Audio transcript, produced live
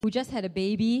who just had a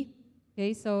baby.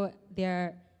 Okay, so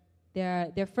they're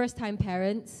first-time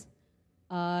parents,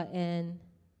 and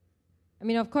I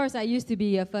mean, of course, I used to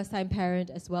be a first-time parent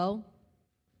as well.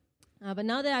 But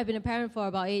now that I've been a parent for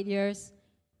about 8 years,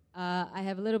 I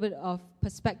have a little bit of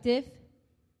perspective.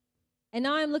 And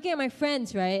now I'm looking at my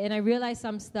friends, right? And I realize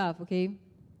some stuff, okay?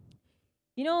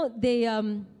 You know, they're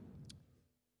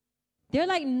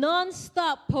like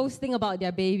non-stop posting about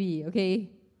their baby, okay?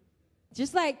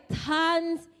 Just like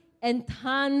tons and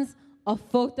tons of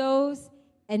photos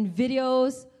and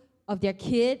videos of their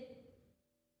kid.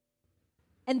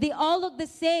 And they all look the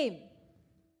same.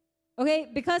 Okay,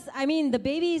 because, I mean, the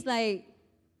baby is like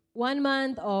 1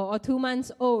 month or 2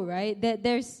 months old, right?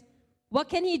 What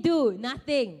can he do?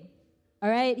 Nothing. All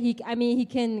right? He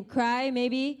can cry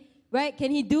maybe, right? Can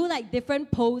he do like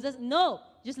different poses? No,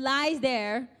 just lies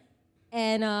there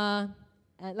and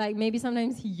like maybe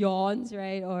sometimes he yawns,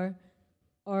 right? Or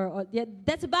yeah,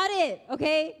 that's about it,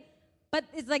 okay? But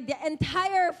it's like the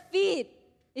entire feed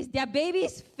is their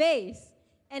baby's face.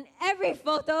 And every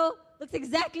photo looks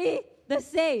exactly the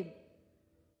same.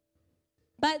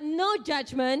 But no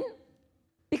judgment,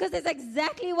 because it's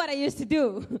exactly what I used to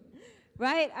do,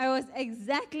 right? I was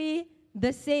exactly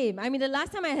the same. I mean, the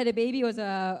last time I had a baby was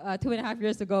 2.5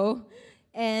 years ago.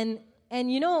 And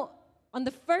you know, on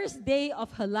the first day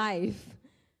of her life,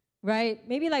 right,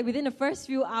 maybe like within the first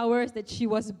few hours that she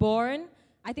was born,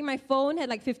 I think my phone had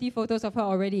like 50 photos of her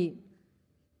already.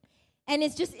 And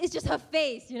it's just her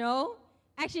face, you know?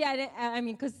 Actually, I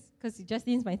mean, because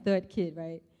Justine's my third kid,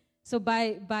 right? So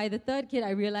by the third kid,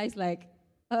 I realized like,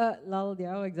 lol,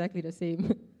 they're all exactly the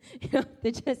same. You know,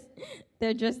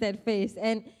 they're just that face.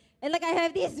 And like I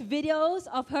have these videos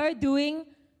of her doing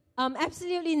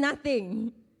absolutely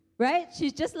nothing, right?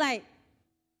 She's just like,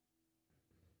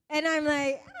 and I'm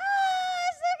like,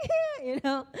 so cute, you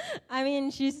know? I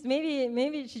mean, she's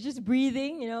maybe she's just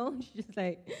breathing, you know? She's just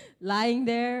like lying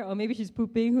there, or maybe she's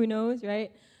pooping, who knows,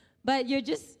 right? But you're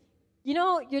just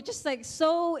like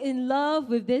so in love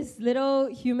with this little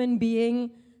human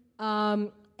being,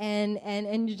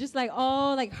 and you're just like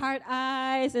all like heart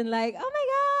eyes and like, oh my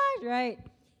gosh, right?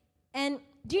 And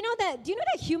do you know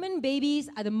that human babies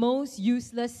are the most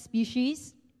useless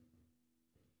species?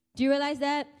 Do you realize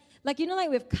that? Like, you know,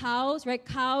 like with cows, right?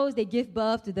 Cows, they give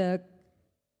birth to the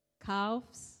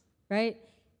calves, right?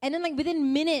 And then like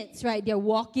within minutes, right, they're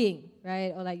walking,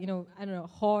 right? Or like, you know, I don't know,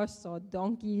 horse or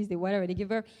donkeys, they give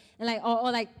birth. And like,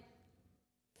 or like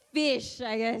fish,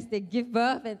 I guess, they give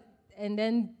birth and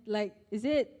then like,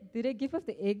 do they give birth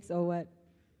to eggs or what?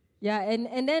 Yeah,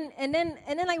 and then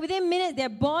like within minutes they're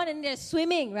born and they're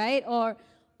swimming, right?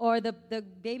 Or the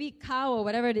baby cow or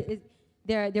whatever it is,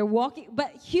 they're walking.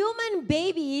 But human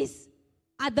babies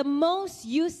are the most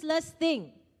useless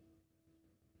thing,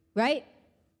 right?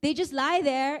 They just lie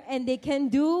there and they can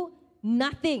do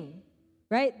nothing,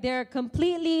 right? They're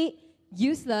completely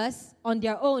useless on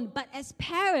their own. But as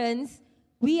parents,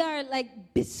 we are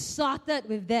like besotted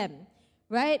with them,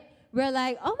 right? We're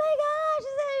like, oh my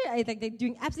gosh, like they're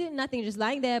doing absolutely nothing, just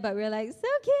lying there, but we're like, so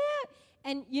cute.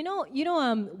 And you know,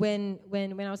 when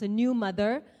I was a new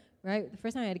mother, right, the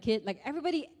first time I had a kid, like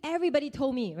everybody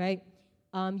told me, right,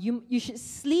 you should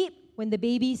sleep when the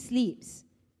baby sleeps,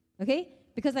 okay?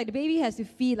 Because like the baby has to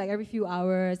feed like every few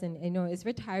hours, and you know it's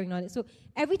very tiring on it. So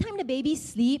every time the baby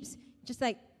sleeps, just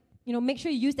like, you know, make sure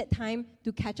you use that time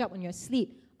to catch up on your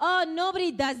sleep. Oh,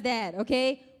 nobody does that,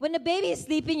 okay? When the baby is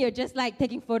sleeping, you're just like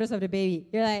taking photos of the baby.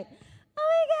 You're like, oh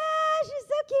my gosh, she's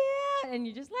so cute, and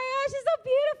you're just like, oh, she's so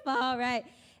beautiful, right?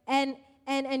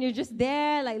 And you're just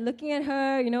there like looking at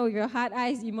her, you know, with your heart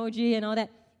eyes emoji and all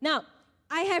that. Now,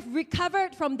 I have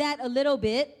recovered from that a little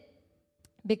bit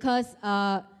because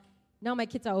now my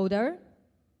kids are older,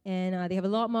 and they have a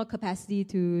lot more capacity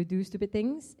to do stupid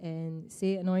things and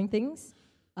say annoying things,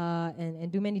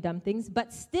 and do many dumb things.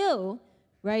 But still,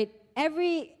 right?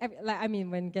 Every like, I mean,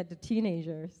 when you get to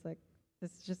teenagers, like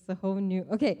it's just a whole new.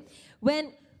 Okay,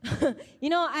 when you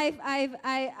know,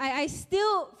 I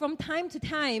still from time to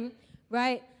time,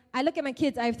 right? I look at my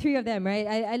kids. I have 3 of them, right?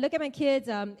 I look at my kids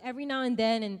every now and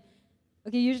then, and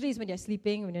okay, usually it's when they're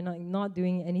sleeping, when they're not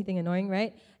doing anything annoying,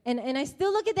 right? And I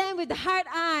still look at them with the hard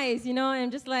eyes, you know, and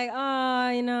I'm just like, oh,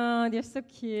 you know, they're so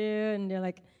cute, and they're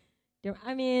like,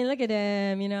 I mean, look at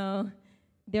them, you know,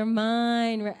 they're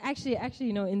mine. Right? Actually,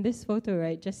 you know, in this photo,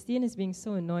 right, Justine is being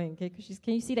so annoying, okay, because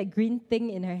can you see that green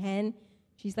thing in her hand?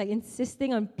 She's like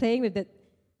insisting on playing with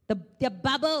their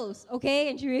bubbles, okay,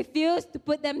 and she refused to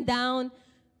put them down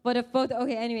for the photo.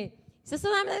 Okay, anyway. So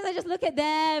sometimes I just look at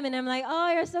them and I'm like,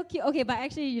 oh, you're so cute. Okay, but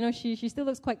actually, you know, she still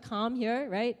looks quite calm here,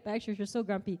 right? But actually, she's so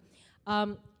grumpy.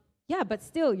 Yeah, but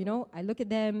still, you know, I look at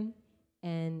them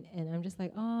and I'm just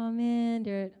like, oh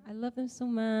man, I love them so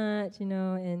much,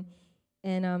 and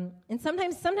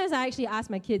sometimes I actually ask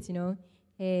my kids,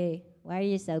 hey, why are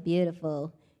you so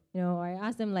beautiful? Or I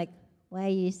ask them like, why are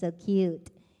you so cute?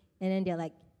 And then they're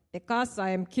like, because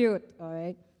I am cute, all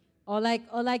right? Or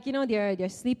they're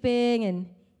sleeping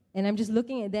and I'm just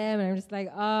looking at them and I'm just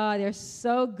like, oh, they're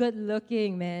so good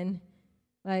looking, man.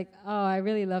 Like, oh, I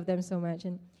really love them so much.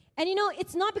 And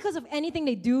it's not because of anything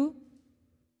they do,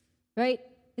 right?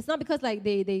 It's not because like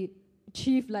they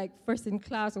achieve like first in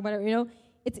class or whatever,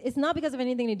 It's not because of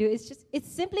anything they do. It's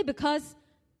simply because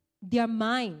they're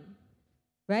mine,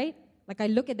 right? Like I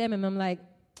look at them and I'm like,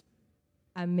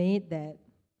 I made that.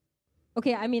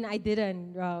 Okay, I mean I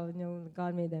didn't. Well,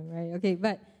 God made them, right? Okay,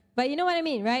 but you know what I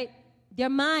mean, right? They're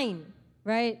mine,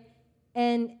 right?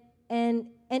 And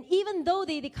even though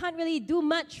they can't really do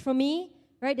much for me,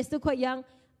 right? They're still quite young.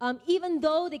 Even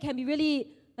though they can be really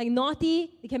like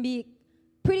naughty, they can be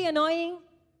pretty annoying.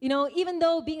 Even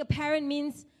though being a parent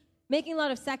means making a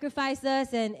lot of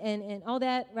sacrifices and all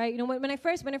that, right? When I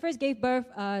first gave birth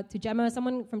to Gemma,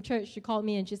 someone from church, she called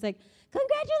me and she's like,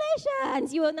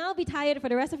 congratulations, you will now be tired for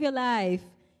the rest of your life.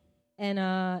 And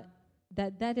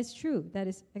that is true. That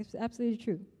is absolutely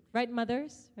true. Right,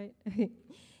 mothers? Right?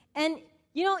 And,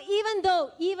 even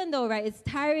though, right, it's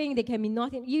tiring, they can be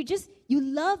naughty, you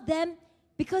love them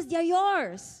because they're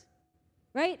yours,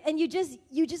 right? And you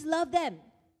just love them.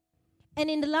 And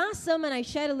in the last sermon, I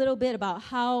shared a little bit about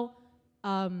how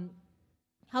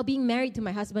being married to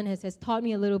my husband has taught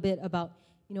me a little bit about,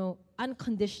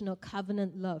 unconditional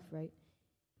covenant love, right?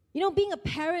 Being a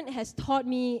parent has taught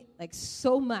me, like,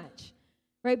 so much,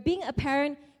 right? Being a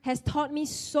parent has taught me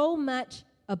so much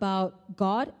about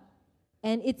God,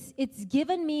 and it's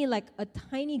given me, like, a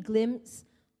tiny glimpse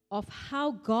of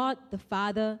how God the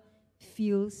Father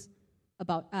feels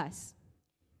about us.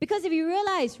 Because if you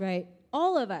realize, right,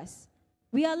 all of us,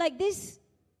 we are like this,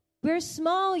 we're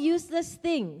small, useless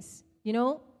things,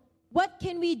 What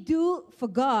can we do for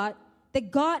God that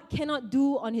God cannot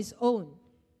do on his own?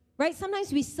 Right?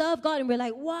 Sometimes we serve God and we're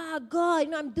like, wow,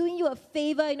 God, I'm doing you a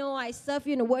favor. I serve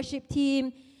you in the worship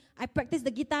team. I practice the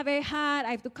guitar very hard.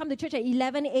 I have to come to church at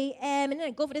 11 a.m. And then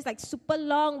I go for this like super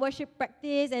long worship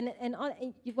practice and all.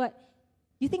 And what?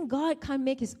 You think God can't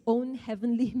make his own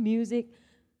heavenly music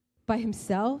by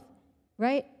himself?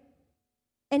 Right?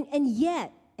 And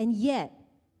yet,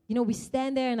 we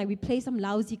stand there and like we play some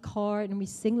lousy chord and we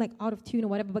sing like out of tune or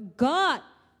whatever. But God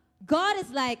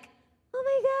is like, oh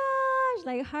my gosh,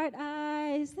 like heart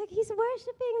eyes, like he's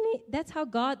worshiping me. That's how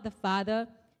God the Father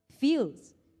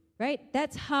feels, right?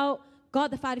 That's how God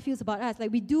the Father feels about us.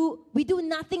 Like we do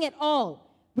nothing at all.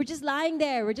 We're just lying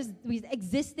there. We're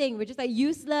existing. We're just like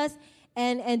useless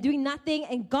and doing nothing.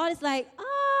 And God is like,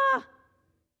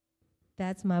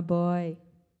 that's my boy.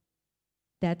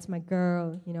 That's my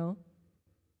girl,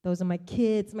 Those are my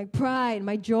kids, my pride,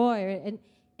 my joy.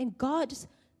 And God just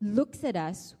looks at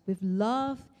us with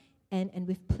love and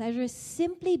with pleasure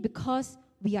simply because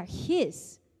we are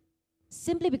his.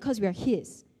 Simply because we are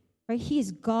his. Right? He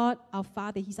is God, our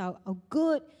Father. He's our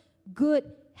good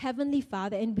Heavenly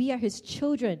Father. And we are his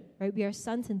children. Right? We are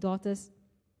sons and daughters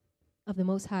of the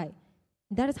Most High.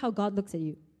 And that is how God looks at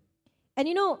you. And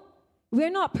we're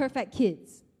not perfect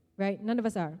kids. Right? None of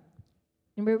us are.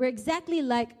 And we're exactly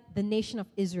like the nation of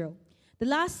Israel. The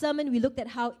last sermon, we looked at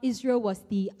how Israel was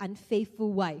the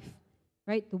unfaithful wife,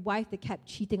 right? The wife that kept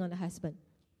cheating on the husband.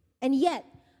 And yet,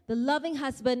 the loving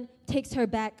husband takes her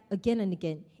back again and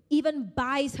again, even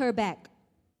buys her back.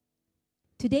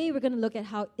 Today, we're going to look at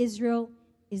how Israel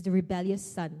is the rebellious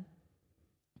son,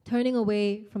 turning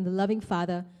away from the loving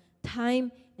father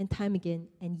time and time again.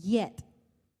 And yet,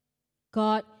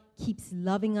 God keeps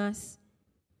loving us,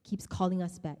 keeps calling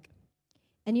us back.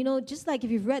 And just like if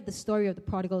you've read the story of the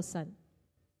prodigal son,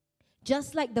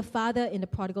 just like the father in the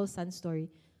prodigal son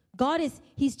story,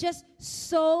 he's just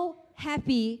so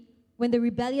happy when the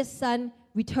rebellious son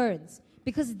returns,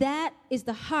 because that is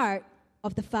the heart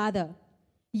of the father.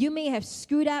 You may have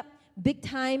screwed up big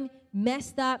time,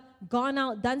 messed up, gone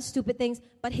out, done stupid things,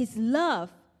 but his love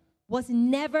was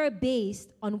never based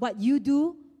on what you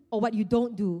do or what you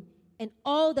don't do. And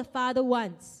all the father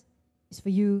wants is for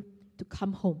you to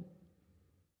come home.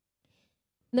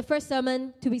 In the first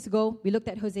sermon 2 weeks ago, we looked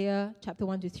at Hosea chapter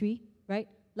 1 to 3, right?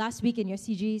 Last week in your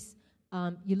CGs,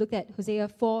 you looked at Hosea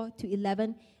 4 to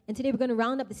 11. And today we're going to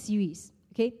round up the series,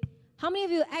 okay? How many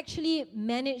of you actually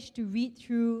managed to read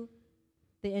through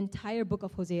the entire book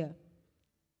of Hosea?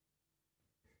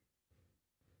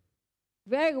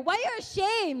 Very good. Why are you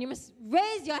ashamed? You must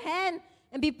raise your hand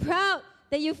and be proud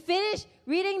that you finished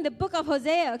reading the book of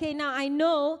Hosea. Okay, now I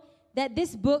know that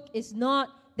this book is not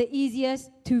the easiest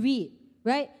to read,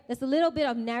 right? There's a little bit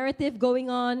of narrative going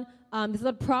on. There's a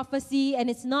lot of prophecy, and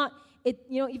it's not,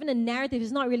 even the narrative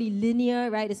is not really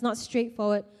linear, right? It's not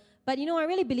straightforward. But, I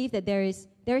really believe that there is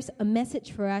a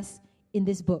message for us in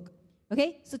this book.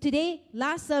 Okay? So today,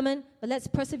 last sermon, but let's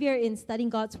persevere in studying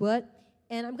God's Word.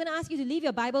 And I'm going to ask you to leave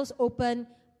your Bibles open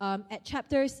at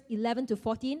chapters 11 to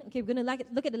 14. Okay, we're going to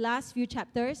look at the last few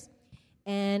chapters.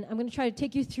 And I'm going to try to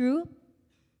take you through.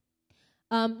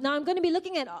 Now, I'm going to be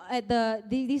looking at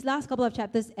these last couple of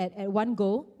chapters at one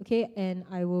go, okay? And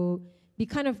I will be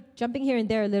kind of jumping here and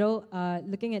there a little,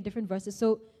 looking at different verses.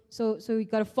 So you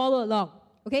got to follow along,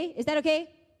 okay? Is that okay?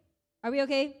 Are we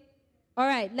okay? All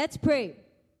right, let's pray.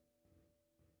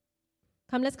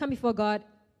 Let's come before God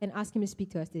and ask Him to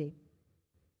speak to us today.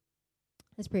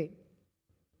 Let's pray.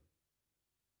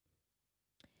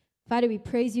 Father, we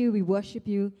praise You, we worship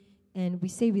You, and we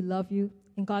say we love You.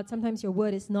 And God, sometimes Your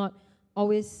word is not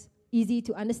always easy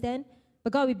to understand.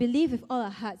 But God, we believe with all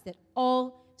our hearts that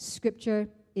all Scripture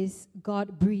is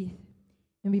God-breathed.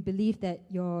 And we believe that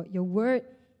Your word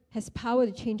has power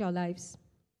to change our lives.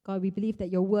 God, we believe that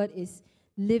Your word is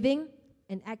living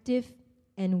and active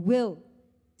and will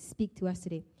speak to us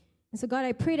today. And so, God,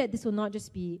 I pray that this will not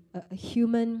just be a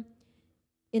human,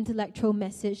 intellectual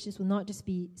message. This will not just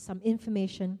be some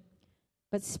information.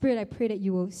 But Spirit, I pray that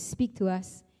You will speak to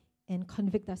us and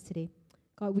convict us today.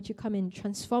 God, would You come and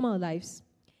transform our lives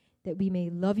that we may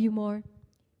love You more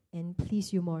and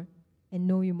please You more and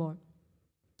know You more.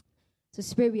 So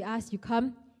Spirit, we ask You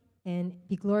come and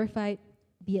be glorified,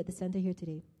 be at the center here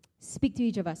today. Speak to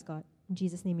each of us, God. In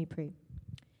Jesus' name we pray.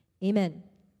 Amen.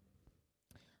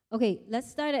 Okay, let's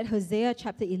start at Hosea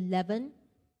chapter 11,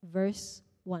 verse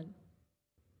 1.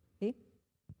 Okay?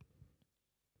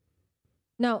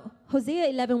 Now,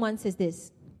 Hosea 11:1 says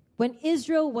this: "When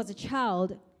Israel was a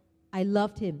child, I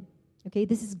loved him." Okay,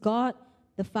 this is God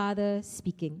the Father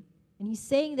speaking. And He's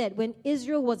saying that when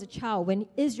Israel was a child, when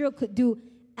Israel could do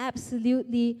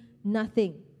absolutely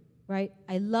nothing, right?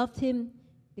 I loved him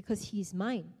because he's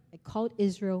mine. I called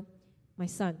Israel my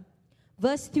son.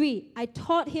 Verse 3, I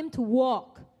taught him to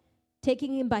walk,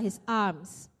 taking him by his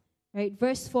arms. Right?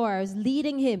 Verse 4, I was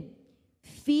leading him,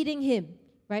 feeding him.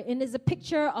 Right? And there's a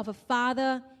picture of a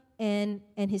father and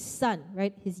his son,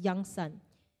 right? His young son.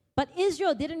 But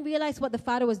Israel didn't realize what the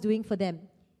father was doing for them.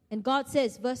 And God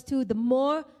says, verse 2, the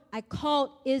more I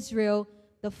called Israel,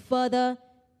 the further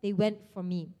they went from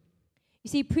me. You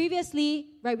see, previously,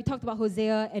 right, we talked about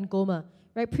Hosea and Gomer.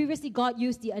 Right? Previously, God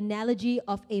used the analogy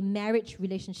of a marriage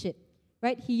relationship.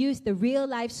 Right? He used the real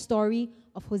life story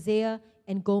of Hosea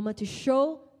and Gomer to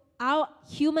show our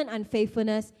human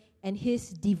unfaithfulness and His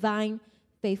divine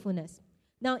faithfulness.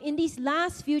 Now, in these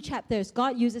last few chapters,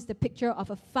 God uses the picture of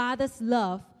a father's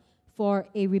love for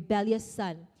a rebellious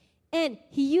son. And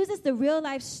He uses the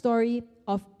real-life story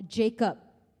of Jacob.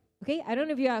 Okay, I don't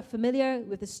know if you are familiar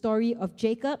with the story of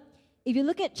Jacob. If you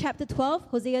look at chapter 12,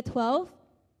 Hosea 12,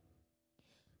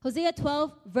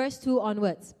 verse 2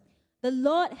 onwards. The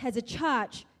Lord has a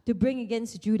charge to bring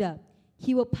against Judah.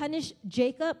 He will punish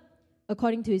Jacob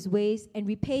according to his ways and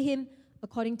repay him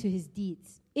according to his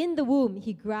deeds. In the womb,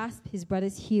 he grasped his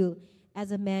brother's heel.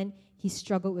 As a man, he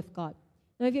struggled with God.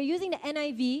 Now, if you're using the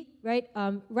NIV, right,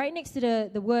 right next to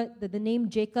the name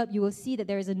Jacob, you will see that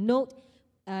there is a note,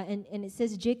 and it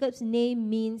says Jacob's name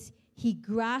means he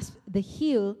grasped the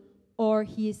heel, or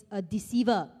he is a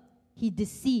deceiver. He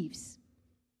deceives.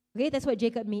 Okay, that's what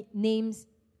Jacob's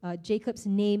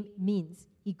name means.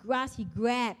 He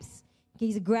grabs. Okay,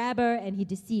 he's a grabber and he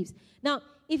deceives. Now,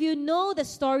 if you know the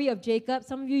story of Jacob,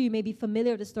 some of you may be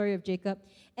familiar with the story of Jacob,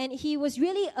 and he was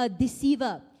really a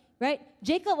deceiver, right?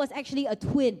 Jacob was actually a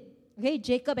twin. Okay,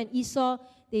 Jacob and Esau,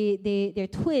 they're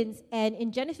twins, and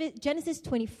in Genesis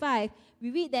 25, we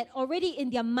read that already in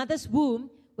their mother's womb,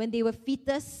 when they were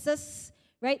fetuses,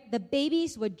 right, the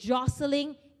babies were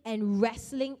jostling and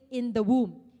wrestling in the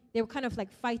womb. They were kind of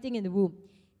like fighting in the womb.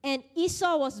 And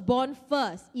Esau was born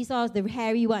first. Esau was the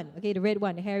hairy one, okay, the red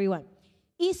one, the hairy one.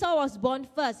 Esau was born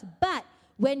first, but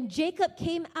when Jacob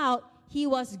came out, he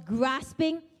was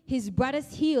grasping his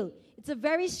brother's heel. It's a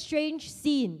very strange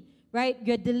scene, right?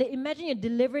 Imagine you're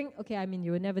delivering, okay, I mean,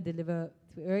 you would never deliver.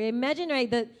 Imagine, right,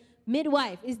 the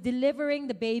midwife is delivering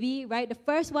the baby, right? The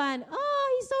first one,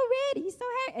 oh, he's so red, he's so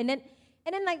hairy.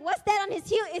 And then like, what's that on his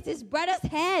heel? It's his brother's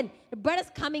hand. The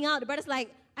brother's coming out. The brother's like,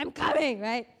 I'm coming,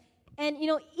 right? And,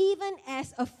 even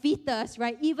as a fetus,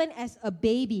 right, even as a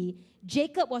baby,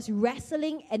 Jacob was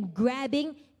wrestling and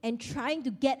grabbing and trying to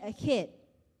get ahead,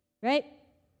 right?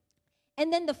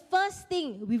 And then the first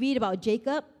thing we read about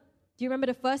Jacob, do you remember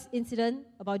the first incident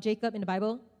about Jacob in the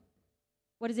Bible?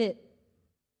 What is it?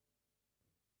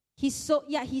 He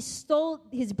stole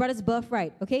his brother's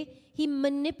birthright, okay? He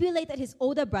manipulated his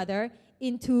older brother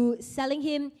into selling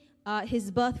him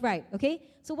his birthright, okay?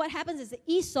 So what happens is that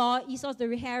Esau's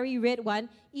the hairy red one,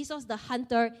 Esau's the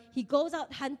hunter. He goes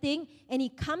out hunting and he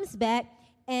comes back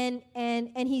and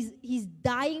he's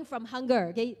dying from hunger,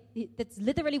 okay? That's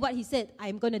literally what he said,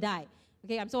 I'm going to die.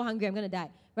 Okay, I'm so hungry, I'm going to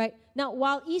die, right? Now,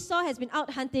 while Esau has been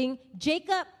out hunting,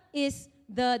 Jacob is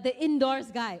the indoors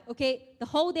guy, okay? The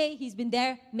whole day he's been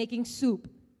there making soup.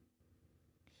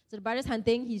 So the brother's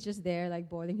hunting, he's just there like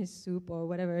boiling his soup or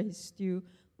whatever, his stew,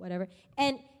 whatever.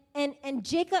 And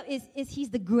Jacob he's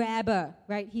the grabber,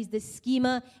 right? He's the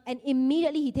schemer, and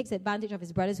immediately he takes advantage of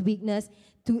his brother's weakness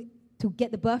to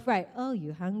get the birthright. Oh,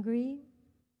 you hungry?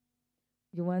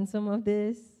 You want some of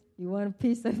this? You want a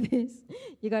piece of this?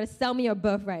 You got to sell me your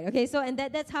birthright, okay? So, and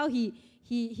that's how he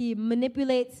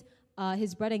manipulates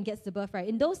his brother and gets the birthright.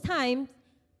 In those times,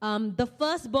 the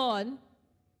firstborn,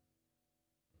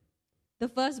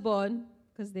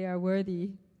 because they are worthy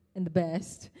and the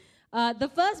best, the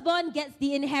firstborn gets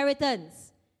the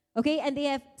inheritance, okay? And they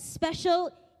have special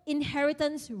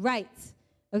inheritance rights,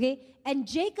 okay? And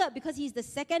Jacob, because he's the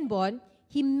secondborn,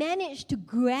 he managed to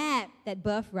grab that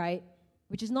birthright,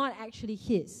 which is not actually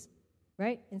his,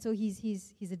 right? And so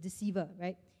he's a deceiver,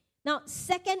 right? Now,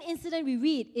 second incident we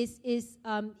read is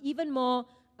even more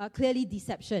clearly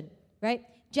deception, right?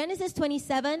 Genesis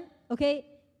 27, okay?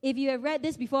 If you have read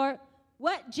this before,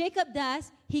 what Jacob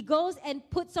does, he goes and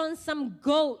puts on some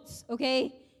goats,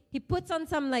 okay? He puts on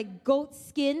some like goat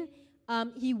skin.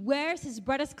 He wears his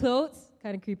brother's clothes,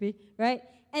 kind of creepy, right?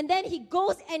 And then he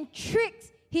goes and tricks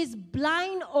his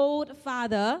blind old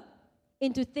father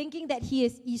into thinking that he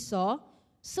is Esau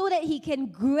so that he can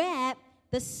grab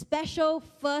the special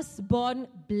firstborn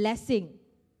blessing.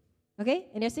 Okay?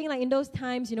 And they're saying like in those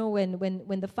times, you know,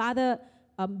 when the father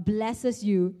blesses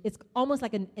you, it's almost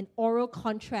like an oral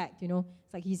contract, you know.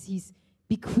 It's like he's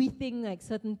bequeathing like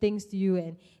certain things to you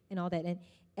and all that.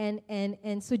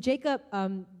 And so Jacob,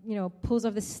 pulls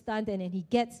off the stunt and he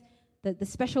gets the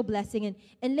special blessing.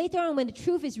 And later on when the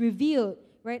truth is revealed,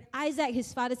 right, Isaac,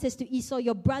 his father, says to Esau,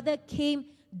 your brother came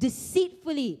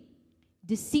deceitfully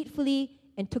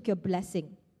and took your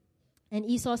blessing. And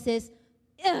Esau says,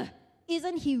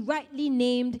 isn't he rightly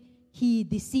named he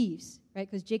deceives, right?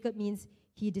 Because Jacob means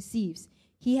he deceives.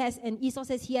 And Esau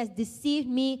says, he has deceived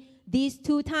me these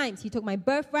 2 times. He took my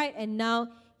birthright and now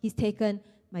he's taken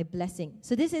my blessing.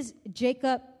 So this is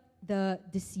Jacob the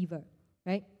deceiver,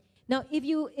 right? Now, if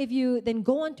you then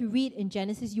go on to read in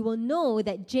Genesis, you will know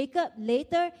that Jacob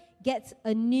later gets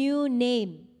a new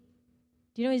name.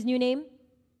 Do you know his new name?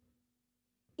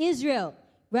 Israel,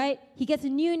 right? He gets a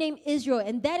new name, Israel,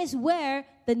 and that is where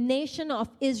the nation of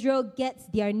Israel gets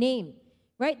their name,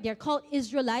 right? They're called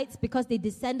Israelites because they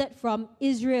descended from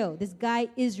Israel, this guy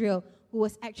Israel, who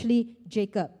was actually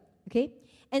Jacob, okay?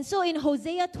 And so in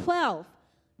Hosea 12,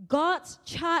 God's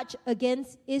charge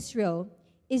against Israel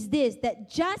is this, that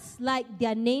just like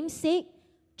their namesake,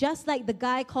 just like the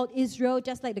guy called Israel,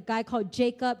 just like the guy called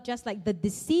Jacob, just like the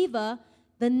deceiver,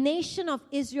 the nation of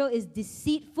Israel is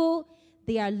deceitful,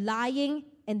 they are lying,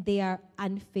 and they are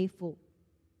unfaithful.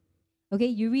 Okay,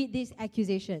 you read these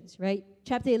accusations, right?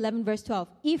 Chapter 11, verse 12.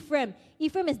 Ephraim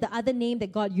is the other name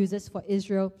that God uses for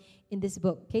Israel in this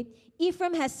book, okay?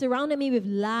 Ephraim has surrounded me with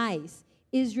lies,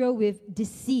 Israel with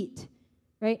deceit,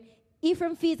 right?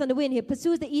 Ephraim feeds on the wind. He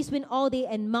pursues the east wind all day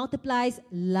and multiplies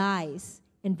lies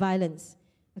and violence.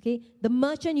 Okay? The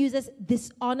merchant uses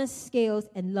dishonest scales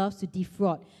and loves to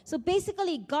defraud. So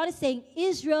basically, God is saying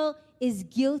Israel is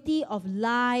guilty of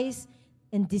lies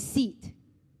and deceit.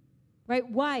 Right?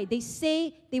 Why? They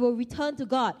say they will return to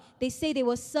God. They say they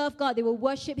will serve God. They will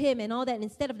worship Him and all that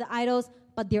instead of the idols,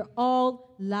 but they're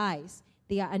all lies.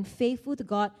 They are unfaithful to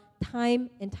God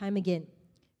time and time again.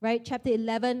 Right? Chapter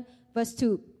 11, verse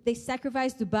 2. They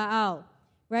sacrifice to Baal.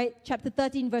 Right? Chapter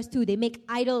 13, verse 2. They make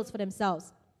idols for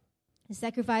themselves. They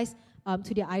sacrifice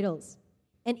to their idols.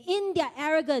 And in their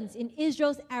arrogance, in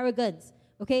Israel's arrogance,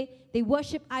 okay, they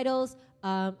worship idols,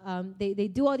 they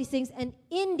do all these things, and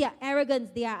in their arrogance,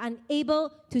 they are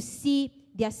unable to see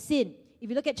their sin. If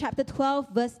you look at chapter 12,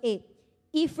 verse 8,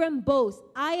 Ephraim boasts,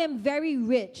 I am very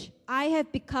rich, I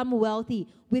have become wealthy.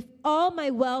 With all my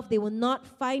wealth, they will not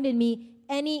find in me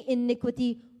any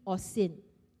iniquity or sin.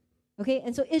 Okay,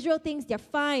 and so Israel thinks they're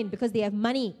fine because they have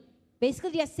money.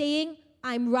 Basically, they're saying,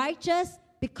 I'm righteous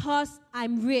because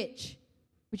I'm rich,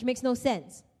 which makes no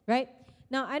sense, right?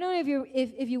 Now, I don't know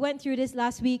if you went through this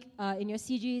last week in your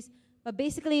CGs, but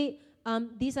basically,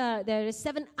 there are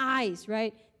 7 I's,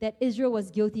 right, that Israel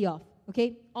was guilty of,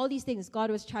 okay? All these things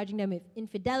God was charging them with: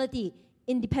 infidelity,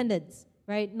 independence,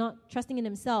 right? Not trusting in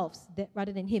themselves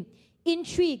rather than Him.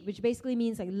 Intrigue, which basically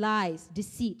means like lies,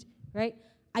 deceit, right?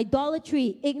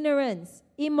 Idolatry, ignorance,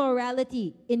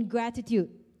 immorality, ingratitude.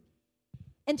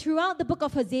 And throughout the book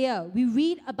of Hosea, we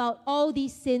read about all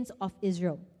these sins of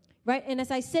Israel, right? And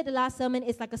as I said the last sermon,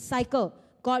 it's like a cycle.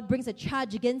 God brings a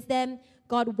charge against them.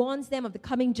 God warns them of the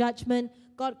coming judgment.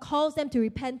 God calls them to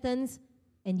repentance.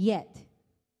 And yet,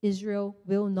 Israel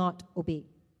will not obey.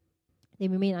 They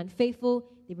remain unfaithful.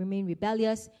 They remain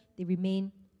rebellious. They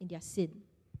remain in their sin.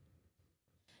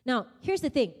 Now, here's the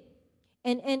thing.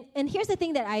 And here's the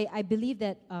thing that I believe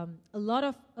that a lot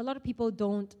of people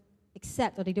don't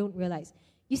accept or they don't realize.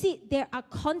 You see, there are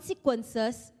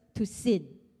consequences to sin.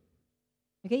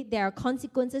 Okay? There are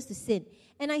consequences to sin.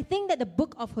 And I think that the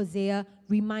book of Hosea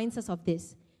reminds us of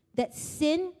this, that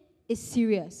sin is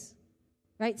serious.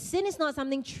 Right? Sin is not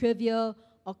something trivial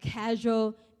or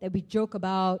casual that we joke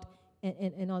about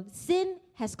and all. Sin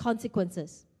has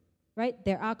consequences. Right?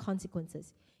 There are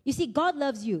consequences. You see, God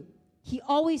loves you. He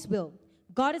always will.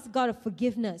 God is a God of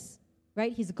forgiveness.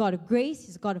 Right? He's a God of grace.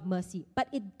 He's a God of mercy. But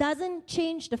it doesn't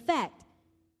change the fact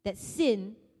that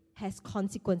sin has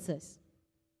consequences.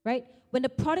 Right? When the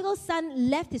prodigal son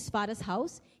left his father's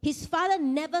house, his father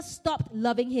never stopped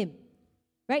loving him.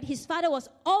 Right? His father was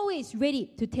always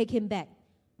ready to take him back.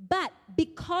 But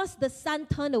because the son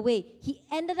turned away, he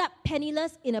ended up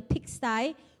penniless in a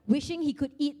pigsty, wishing he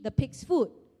could eat the pig's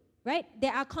food. Right?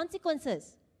 There are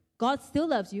consequences. God still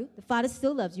loves you. The Father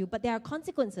still loves you. But there are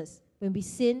consequences when we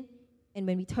sin and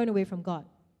when we turn away from God.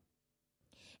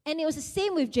 And it was the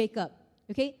same with Jacob.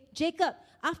 Okay? Jacob,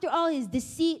 after all his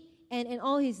deceit and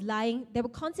all his lying, there were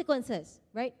consequences.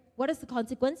 Right? What is the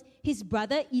consequence? His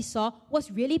brother Esau was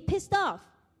really pissed off.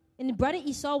 And brother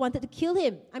Esau wanted to kill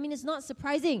him. I mean, it's not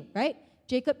surprising, right?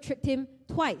 Jacob tricked him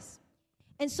twice.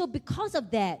 And so because of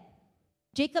that,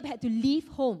 Jacob had to leave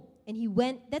home.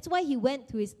 And that's why he went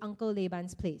to his uncle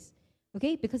Laban's place.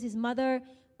 Okay? Because his mother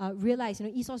realized,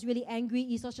 Esau's really angry.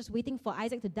 Esau's just waiting for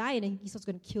Isaac to die, and then Esau's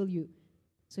going to kill you.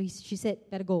 So she said,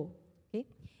 better go. Okay?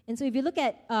 And so if you look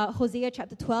at Hosea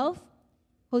chapter 12,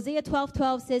 Hosea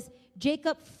 12:12 says,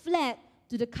 Jacob fled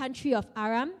to the country of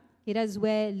Aram. Okay, that's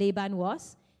where Laban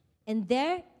was. And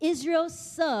there Israel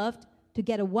served to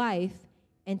get a wife,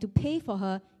 and to pay for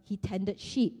her, he tended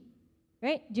sheep.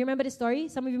 Right? Do you remember the story?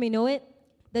 Some of you may know it.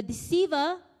 The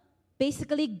deceiver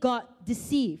basically got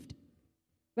deceived.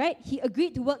 Right? He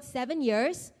agreed to work 7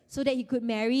 years so that he could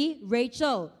marry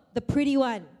Rachel, the pretty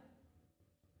one.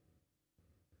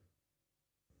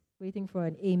 Waiting for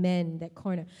an amen in that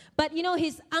corner. But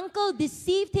his uncle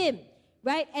deceived him.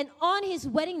 Right? And on his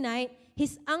wedding night,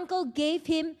 his uncle gave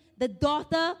him the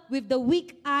daughter with the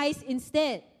weak eyes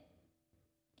instead.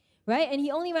 Right? And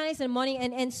he only realized in the morning.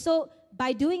 And so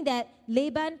by doing that,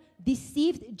 Laban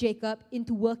deceived Jacob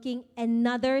into working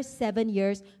another 7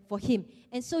 years for him.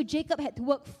 And so Jacob had to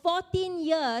work 14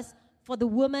 years for the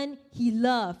woman he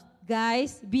loved.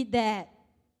 Guys, read that.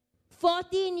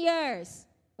 14 years,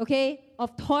 okay,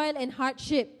 of toil and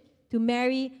hardship to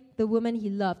marry the woman he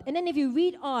loved. And then if you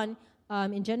read on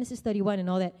in Genesis 31 and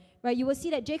all that, right, you will see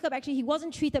that Jacob actually, he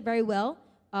wasn't treated very well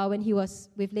when he was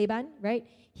with Laban, right?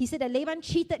 He said that Laban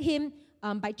cheated him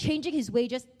by changing his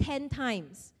wages 10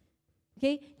 times.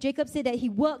 Okay? Jacob said that he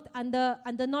worked under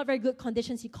not very good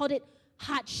conditions. He called it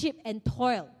hardship and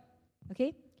toil.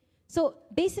 Okay? So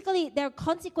basically, there are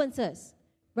consequences,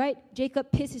 right?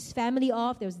 Jacob pissed his family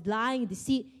off. There was lying,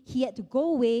 deceit. He had to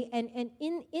go away. And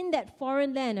in that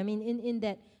foreign land, in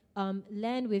that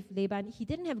land with Laban, he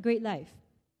didn't have a great life.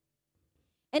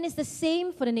 And it's the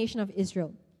same for the nation of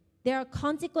Israel. There are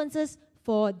consequences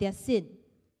for their sin.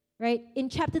 Right? In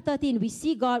chapter 13, we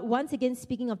see God once again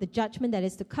speaking of the judgment that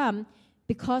is to come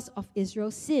because of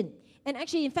Israel's sin. And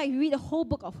actually, in fact, you read the whole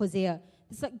book of Hosea.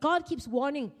 It's like God keeps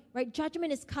warning, right?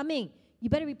 Judgment is coming.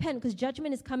 You better repent because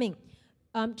judgment is coming.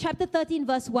 Chapter 13,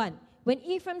 verse 1. When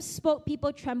Ephraim spoke,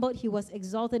 people trembled. He was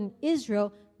exalted in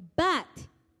Israel, but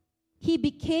he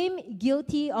became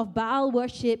guilty of Baal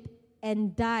worship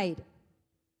and died.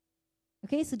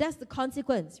 Okay, so that's the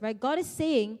consequence, right? God is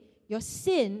saying your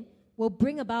sin will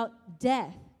bring about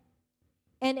death.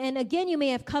 And again, you may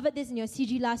have covered this in your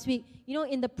CG last week.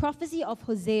 In the prophecy of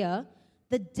Hosea,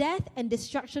 the death and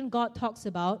destruction God talks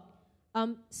about,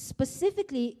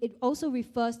 specifically, it also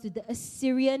refers to the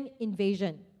Assyrian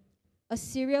invasion.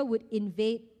 Assyria would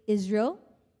invade Israel,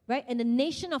 right? And the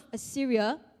nation of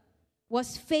Assyria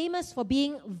was famous for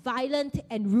being violent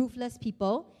and ruthless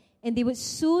people, and they would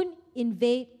soon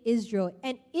invade Israel.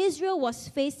 And Israel was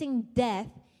facing death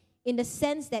in the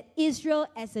sense that Israel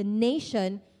as a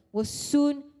nation will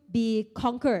soon be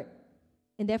conquered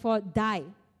and therefore die,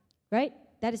 right?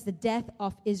 That is the death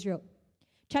of Israel.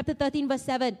 Chapter 13, verse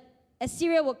 7.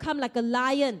 Assyria will come like a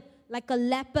lion, like a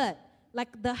leopard,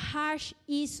 like the harsh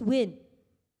east wind.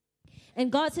 And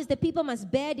God says the people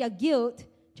must bear their guilt,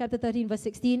 chapter 13, verse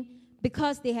 16,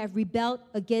 because they have rebelled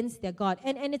against their God.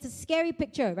 And it's a scary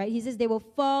picture, right? He says they will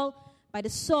fall by the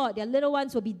sword. Their little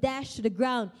ones will be dashed to the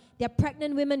ground. Their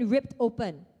pregnant women ripped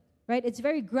open, right? It's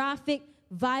very graphic,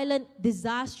 violent,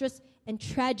 disastrous, and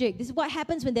tragic. This is what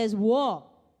happens when there's war.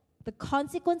 The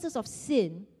consequences of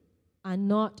sin are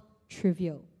not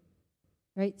trivial,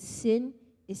 right? Sin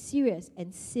is serious,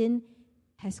 and sin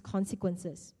has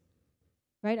consequences,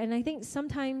 right? And I think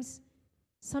sometimes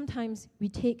we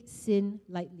take sin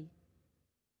lightly,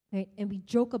 right? And we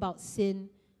joke about sin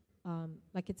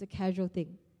like it's a casual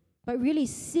thing. But really,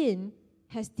 sin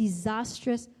has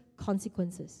disastrous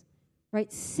consequences,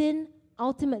 right? Sin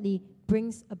ultimately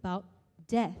brings about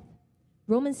death.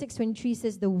 Romans 6:23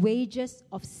 says the wages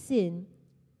of sin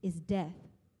is death.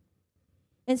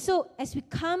 And so, as we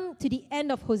come to the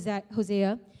end of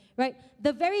Hosea, right,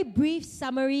 the very brief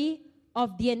summary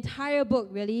of the entire book,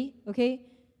 really, okay,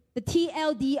 the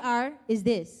TLDR is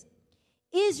this.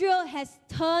 Israel has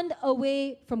turned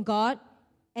away from God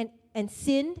and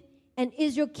sinned, and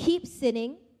Israel keeps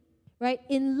sinning, right?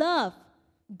 In love,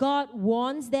 God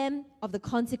warns them of the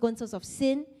consequences of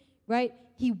sin, right?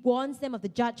 He warns them of the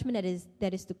judgment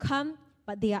that is to come,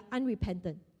 but they are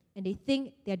unrepentant, and they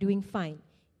think they're doing fine.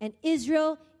 And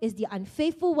Israel is the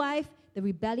unfaithful wife, the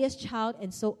rebellious child,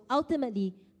 and so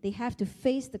ultimately they have to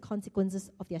face the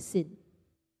consequences of their sin.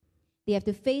 They have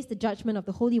to face the judgment of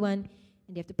the Holy One,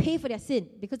 and they have to pay for their sin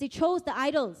because they chose the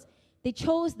idols. They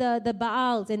chose the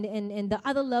Baals and the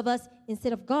other lovers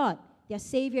instead of God, their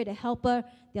Savior, their helper,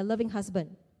 their loving husband,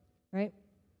 right?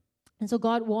 And so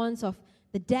God warns of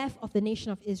the death of the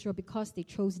nation of Israel because they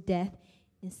chose death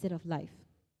instead of life.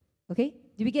 Okay?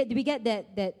 Do we get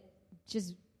that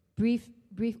just brief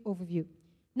overview?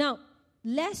 Now,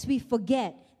 lest we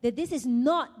forget that this is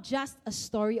not just a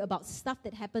story about stuff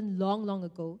that happened long, long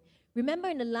ago. Remember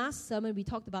in the last sermon we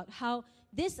talked about how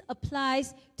this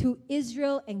applies to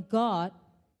Israel and God,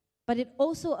 but it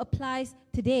also applies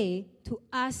today to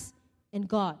us and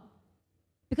God.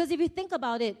 Because if you think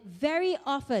about it, very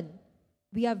often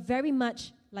we are very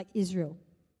much like Israel,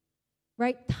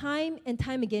 right? Time and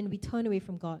time again we turn away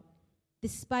from God.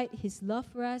 Despite His love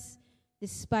for us,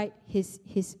 despite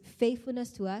His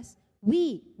faithfulness to us,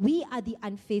 we are the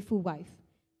unfaithful wife.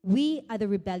 We are the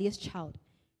rebellious child,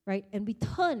 right? And we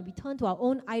turn to our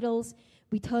own idols,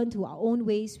 we turn to our own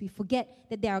ways, we forget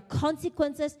that there are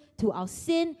consequences to our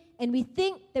sin, and we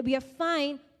think that we are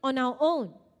fine on our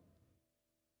own.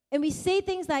 And we say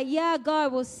things like, yeah,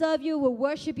 God will serve you, will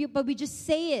worship you, but we just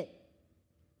say it.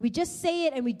 We just say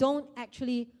it and we don't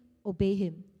actually obey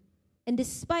Him. And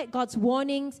despite God's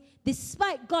warnings,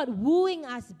 despite God wooing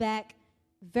us back,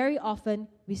 very often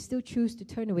we still choose to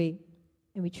turn away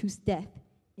and we choose death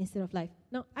instead of life.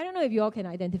 Now, I don't know if you all can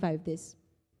identify with this.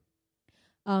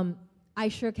 I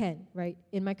sure can, right?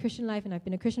 In my Christian life, and I've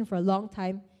been a Christian for a long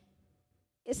time,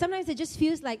 sometimes it just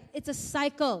feels like it's a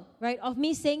cycle, right? Of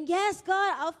me saying, yes,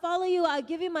 God, I'll follow you, I'll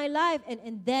give you my life,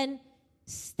 and then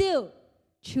still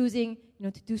choosing,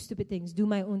 to do stupid things, do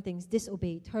my own things,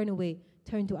 disobey, turn away,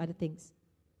 turn to other things.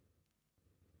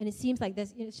 And it seems like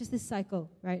it's just this cycle,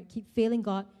 right? Keep failing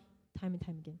God time and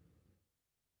time again.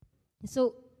 And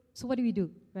so what do we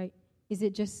do, right? Is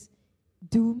it just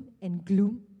doom and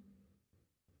gloom?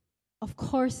 Of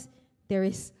course, there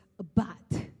is a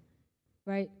but,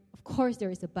 right? Of course there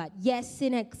is a but. Yes,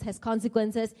 sin has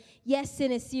consequences. Yes,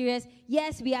 sin is serious.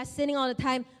 Yes, we are sinning all the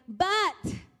time. But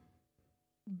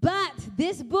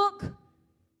this book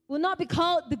will not be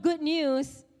called the good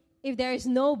news if there is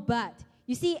no but.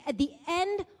 You see, at the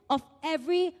end of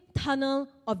every tunnel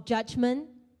of judgment,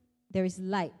 there is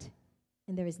light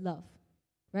and there is love,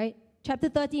 right? Chapter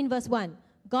 13, verse 1.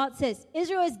 God says,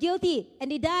 Israel is guilty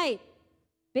and they died.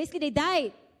 Basically, they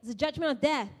died. It's a judgment of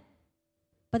death.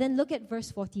 But then look at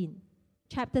verse 14.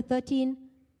 Chapter 13,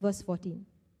 verse 14.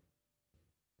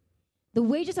 The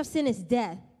wages of sin is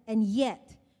death, and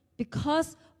yet,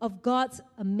 because of God's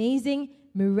amazing,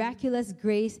 miraculous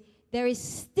grace, there is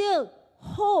still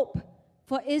hope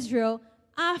for Israel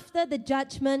after the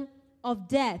judgment of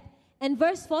death. And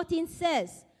verse 14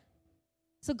 says,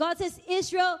 so God says,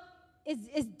 Israel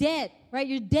is dead, right?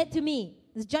 You're dead to me.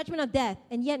 There's judgment of death.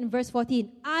 And yet in verse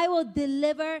 14, I will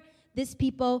deliver this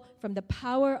people from the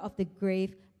power of the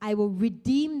grave. I will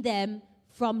redeem them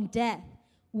from death.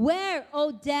 Where,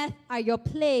 O death, are your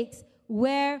plagues?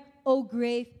 Where, O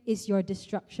grave, is your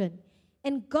destruction?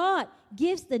 And God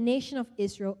gives the nation of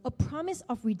Israel a promise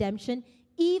of redemption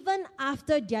even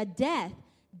after their death.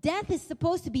 Death is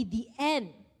supposed to be the end,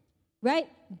 right?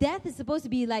 Death is supposed to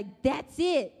be like, that's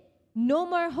it. No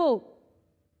more hope.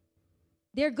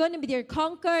 They're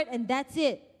conquered and that's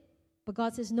it. But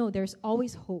God says, no, there's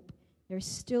always hope. There's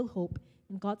still hope.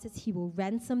 And God says he will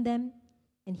ransom them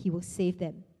and he will save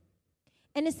them.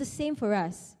 And it's the same for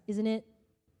us, isn't it?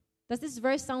 Does this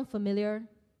verse sound familiar?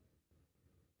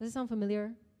 Does it sound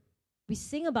familiar? We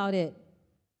sing about it.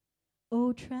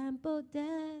 Oh, trample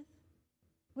death,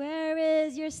 where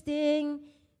is your sting?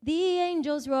 The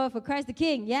angels roar for Christ the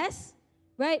King. Yes?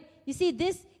 Right? You see,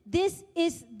 this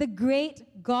is the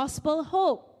great gospel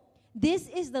hope. This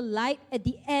is the light at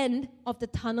the end of the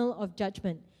tunnel of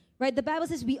judgment. Right? The Bible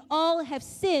says we all have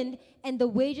sinned and the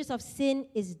wages of sin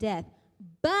is death.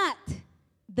 But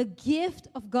the gift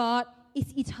of God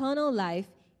is eternal life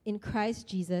in Christ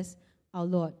Jesus our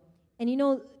Lord. And you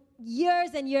know,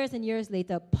 years and years and years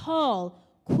later, Paul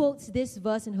quotes this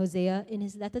verse in Hosea in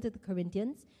his letter to the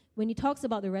Corinthians when he talks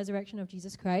about the resurrection of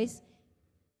Jesus Christ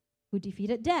who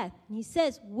defeated death. And he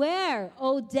says, where,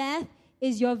 O death,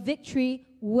 is your victory?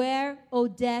 Where, O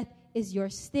death, is your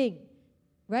sting?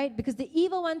 Right? Because the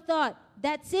evil one thought,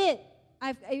 that's it.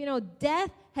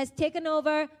 Death has taken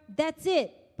over. That's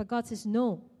it. But God says,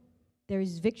 no. There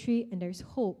is victory and there is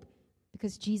hope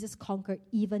because Jesus conquered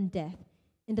even death.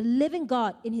 And the living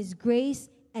God, in his grace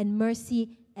and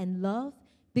mercy and love,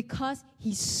 because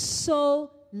he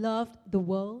so loved the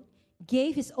world,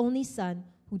 gave his only Son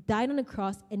who died on the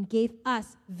cross and gave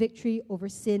us victory over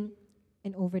sin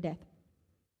and over death.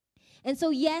 And so,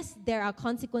 yes, there are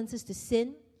consequences to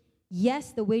sin.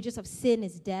 Yes, the wages of sin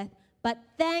is death. But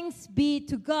thanks be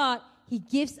to God, he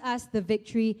gives us the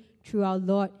victory through our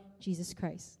Lord Jesus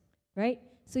Christ. Right?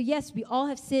 So, yes, we all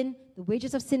have sinned. The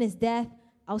wages of sin is death.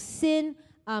 Our sin,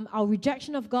 our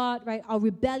rejection of God, right? Our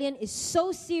rebellion is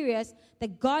so serious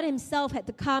that God himself had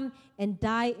to come and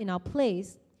die in our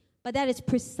place. But that is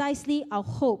precisely our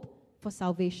hope for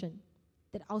salvation.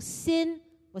 That our sin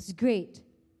was great,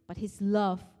 but his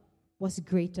love was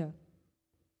greater.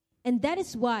 And that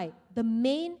is why the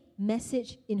main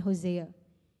message in Hosea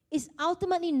is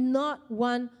ultimately not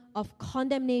one of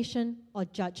condemnation or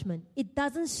judgment. It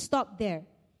doesn't stop there.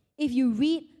 If you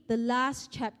read the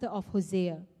last chapter of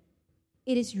Hosea,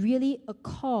 it is really a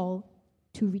call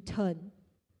to return.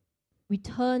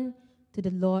 Return to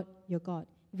the Lord your God.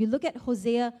 If you look at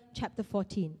Hosea chapter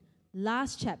 14,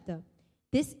 last chapter,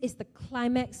 this is the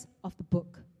climax of the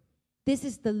book. This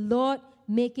is the Lord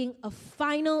making a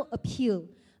final appeal.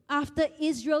 After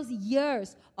Israel's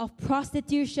years of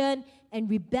prostitution and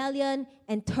rebellion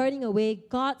and turning away,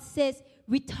 God says,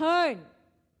 return.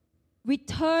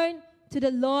 Return to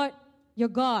the Lord your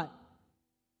God.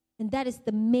 And that is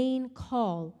the main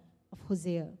call of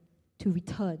Hosea, to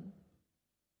return.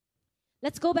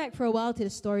 Let's go back for a while to the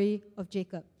story of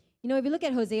Jacob. You know, if you look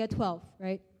at Hosea 12,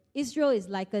 right, Israel is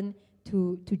likened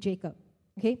to Jacob,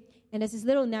 okay? And there's this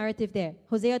little narrative there.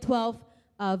 Hosea 12,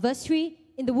 verse 3,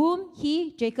 in the womb,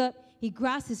 Jacob, he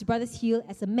grasped his brother's heel.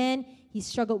 As a man, he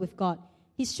struggled with God.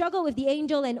 He struggled with the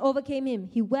angel and overcame him.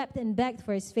 He wept and begged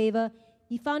for his favor.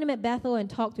 He found him at Bethel and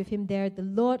talked with him there. The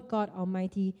Lord God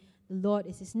Almighty, the Lord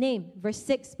is his name. Verse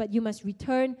 6, but you must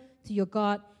return to your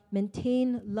God,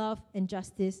 maintain love and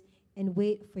justice, and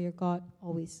wait for your God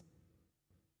always.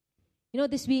 You know,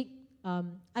 this week,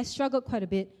 I struggled quite a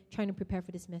bit trying to prepare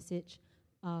for this message.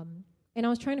 And I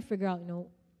was trying to figure out,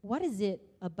 what is it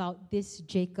about this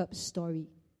Jacob story?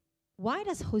 Why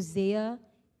does Hosea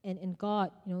and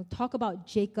God, talk about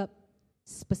Jacob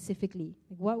specifically?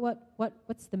 Like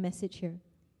what's the message here?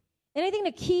 And I think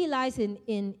the key lies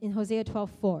in Hosea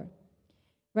 12:4,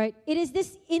 right? It is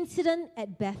this incident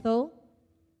at Bethel.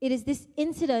 It is this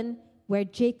incident where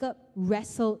Jacob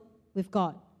wrestled with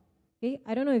God. Okay?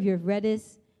 I don't know if you've read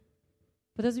this.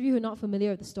 For those of you who are not familiar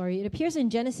with the story, it appears in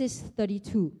Genesis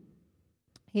 32.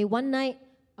 Okay, one night,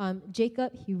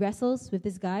 Jacob, he wrestles with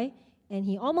this guy, and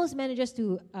he almost manages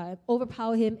to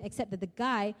overpower him, except that the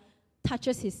guy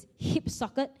touches his hip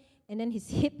socket, and then his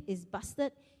hip is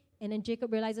busted, and then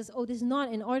Jacob realizes, oh, this is not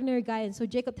an ordinary guy, and so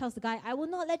Jacob tells the guy, I will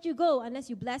not let you go unless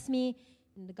you bless me,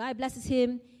 and the guy blesses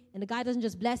him, and the guy doesn't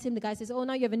just bless him, the guy says, oh,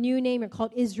 now you have a new name, you're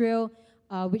called Israel,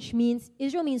 which means,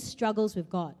 Israel means struggles with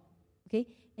God, okay?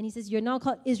 And he says, you're now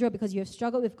called Israel because you have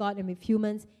struggled with God and with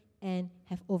humans and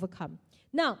have overcome.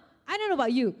 Now, I don't know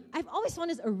about you. I've always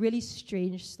found this a really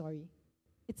strange story.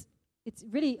 It's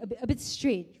really a bit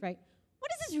strange, right?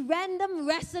 What is this random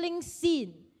wrestling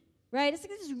scene, right? It's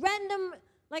like this random,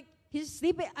 like, he's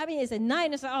sleeping. I mean, it's at night,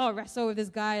 and it's like, oh, wrestle with this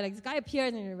guy. Like, this guy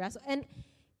appears and you wrestle. And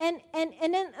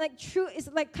then, like, it's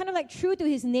like kind of like true to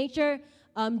his nature,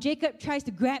 Jacob tries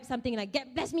to grab something and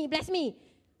like, bless me.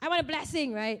 I want a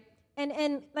blessing, right?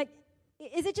 And like,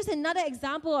 Is it just another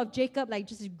example of Jacob like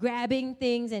just grabbing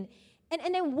things? And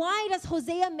then why does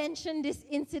Hosea mention this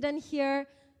incident here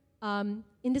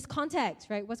in this context,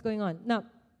 right? What's going on? Now,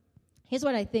 here's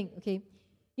what I think, okay?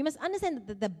 You must understand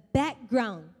that the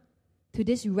background to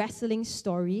this wrestling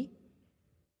story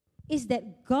is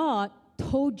that God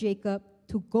told Jacob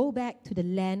to go back to the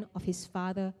land of his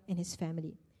father and his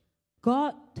family.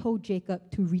 God told Jacob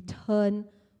to return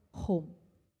home.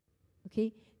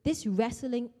 Okay? This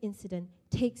wrestling incident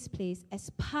takes place as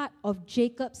part of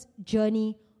Jacob's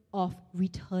journey of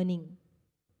returning.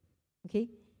 Okay?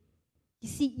 You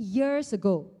see, years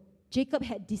ago, Jacob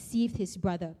had deceived his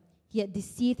brother. He had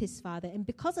deceived his father. And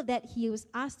because of that, he was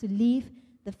asked to leave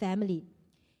the family.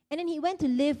 And then he went to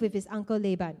live with his uncle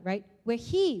Laban, right? Where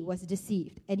he was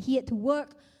deceived. And he had to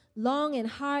work long and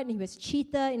hard, and he was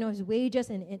cheated, his wages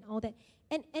and all that.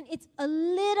 And it's a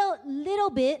little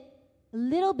bit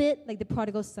like the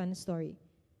prodigal son story,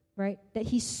 right? That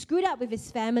he screwed up with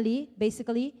his family,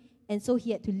 basically, and so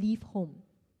he had to leave home.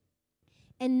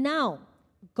 And now,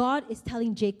 God is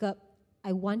telling Jacob,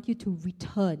 I want you to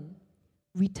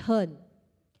return,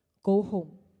 go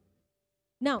home.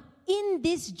 Now, in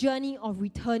this journey of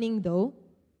returning, though,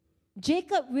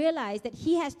 Jacob realized that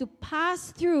he has to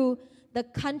pass through the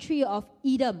country of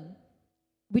Edom,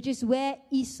 which is where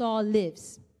Esau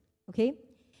lives, okay?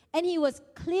 And he was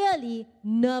clearly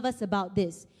nervous about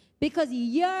this because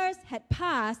years had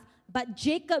passed, but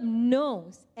Jacob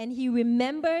knows and he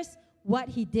remembers what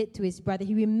he did to his brother.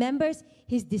 He remembers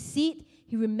his deceit.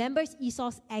 He remembers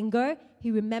Esau's anger.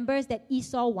 He remembers that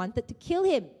Esau wanted to kill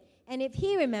him. And if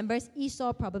he remembers,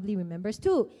 Esau probably remembers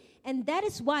too. And that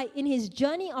is why in his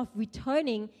journey of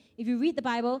returning, if you read the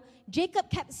Bible, Jacob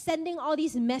kept sending all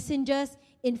these messengers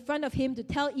in front of him to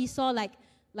tell Esau, like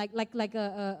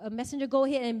a messenger go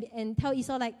ahead and tell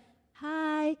Esau, like,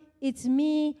 hi, it's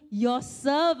me, your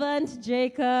servant,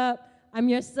 Jacob. I'm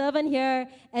your servant here.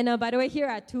 And by the way, here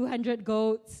are 200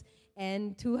 goats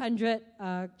and 200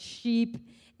 sheep.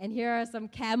 And here are some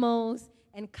camels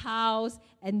and cows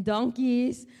and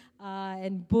donkeys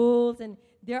and bulls. And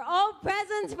they're all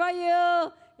presents for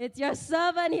you. It's your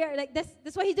servant here. Like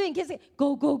that's what he's doing. He's like,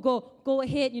 go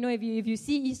ahead. If you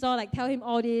see Esau, like tell him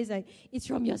all this. Like it's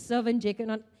from your servant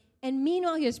Jacob. And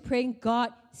meanwhile, he was praying,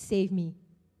 God, save me.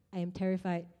 I am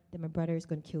terrified that my brother is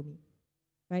going to kill me.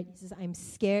 Right? He says, I'm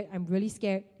scared. I'm really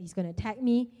scared. He's going to attack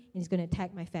me and he's going to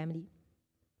attack my family.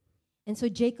 And so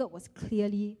Jacob was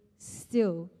clearly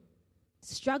still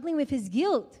struggling with his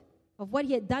guilt of what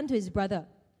he had done to his brother.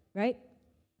 Right?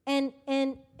 And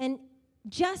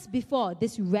just before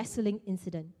this wrestling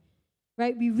incident,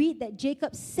 right, we read that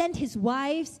Jacob sent his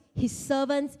wives, his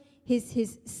servants,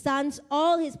 his sons,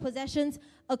 all his possessions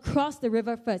across the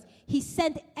river first. He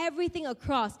sent everything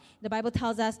across. The Bible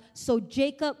tells us, so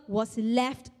Jacob was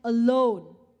left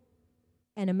alone,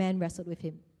 and a man wrestled with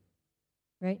him.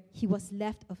 Right? He was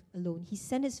left alone. He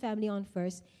sent his family on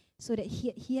first so that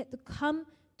he had to come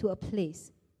to a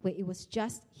place where it was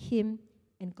just him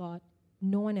and God,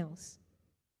 no one else.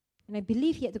 And I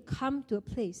believe he had to come to a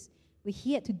place where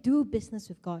he had to do business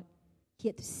with God. He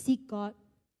had to seek God,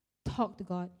 talk to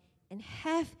God, and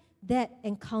have that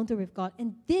encounter with God.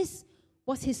 And this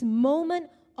was his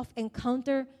moment of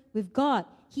encounter with God.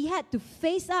 He had to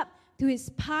face up to his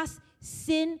past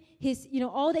sin, his,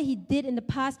 all that he did in the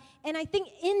past. And I think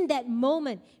in that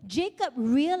moment, Jacob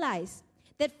realized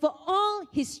that for all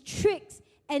his tricks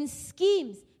and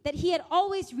schemes that he had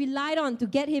always relied on to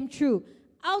get him through,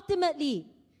 ultimately,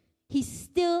 he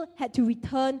still had to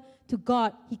return to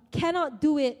God. He cannot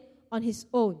do it on his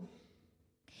own.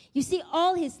 You see,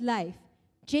 all his life,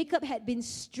 Jacob had been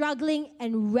struggling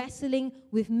and wrestling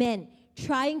with men,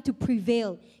 trying to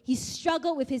prevail. He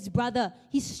struggled with his brother.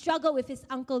 He struggled with his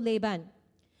uncle Laban.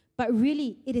 But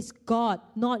really, it is God,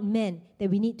 not men, that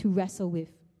we need to wrestle with.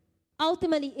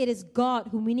 Ultimately, it is God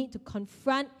whom we need to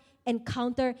confront,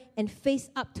 encounter, and face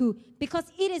up to,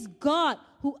 because it is God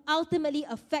who ultimately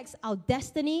affects our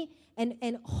destiny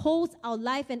and holds our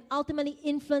life and ultimately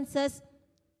influences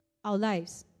our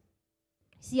lives.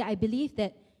 See, I believe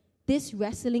that this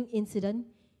wrestling incident,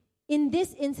 in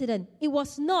this incident, it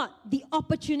was not the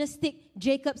opportunistic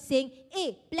Jacob saying,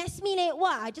 hey, bless me,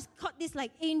 wow, I just caught this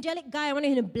like angelic guy, I wanted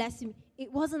him to bless him.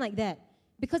 It wasn't like that.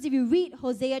 Because if you read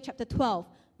Hosea chapter 12,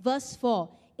 verse 4,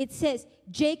 it says,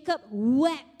 Jacob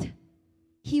wept.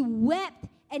 He wept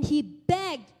and he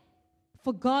begged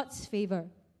for God's favor.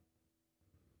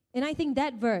 And I think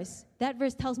that verse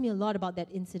tells me a lot about that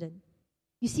incident.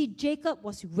 You see, Jacob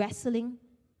was wrestling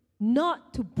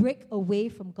not to break away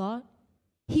from God.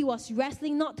 He was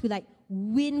wrestling not to like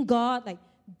win God, like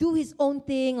do his own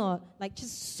thing or like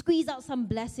just squeeze out some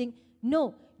blessing.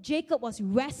 No, Jacob was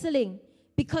wrestling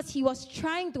because he was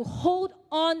trying to hold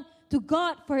on to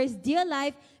God for his dear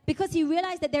life because he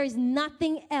realized that there is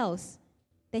nothing else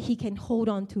that he can hold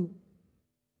on to.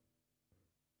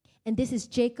 And this is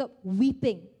Jacob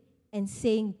weeping and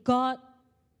saying, God,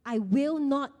 I will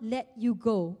not let you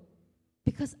go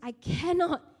because I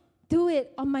cannot do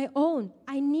it on my own.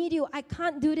 I need you. I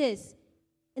can't do this.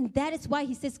 And that is why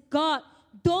he says, God,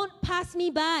 don't pass me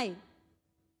by.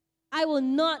 I will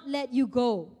not let you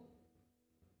go.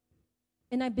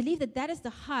 And I believe that that is the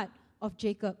heart of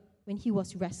Jacob when he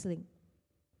was wrestling.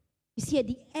 You see, at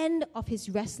the end of his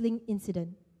wrestling incident,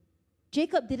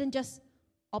 Jacob didn't just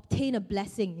obtain a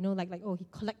blessing, like he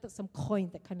collected some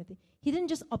coins, that kind of thing. He didn't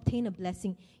just obtain a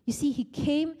blessing. You see, he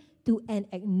came to an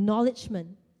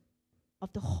acknowledgement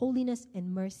of the holiness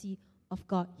and mercy of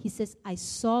God. He says, I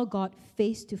saw God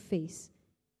face to face,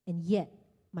 and yet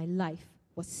my life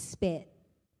was spared.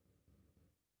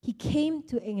 He came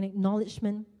to an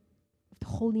acknowledgement of the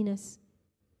holiness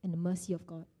and the mercy of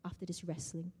God after this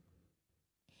wrestling.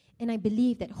 And I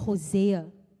believe that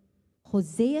Hosea's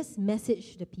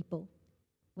message to the people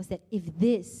was that if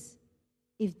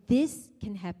this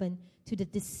can happen to the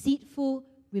deceitful,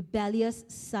 rebellious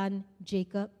son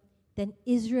Jacob, then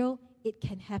Israel, it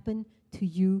can happen to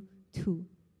you too.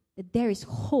 That there is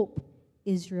hope,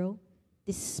 Israel.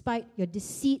 Despite your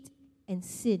deceit and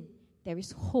sin, there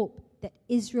is hope that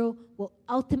Israel will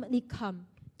ultimately come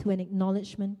to an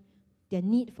acknowledgement of their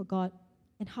need for God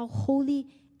and how holy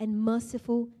and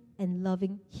merciful and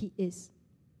loving He is.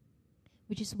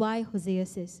 Which is why Hosea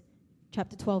says,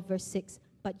 chapter 12, verse 6,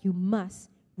 but you must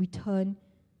return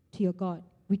to your God.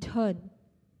 Return.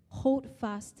 Hold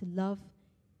fast to love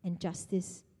and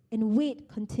justice and wait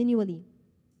continually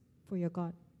for your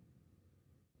God.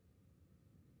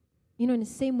 In the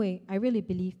same way, I really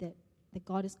believe that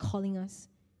God is calling us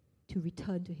to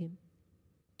return to Him.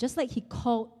 Just like He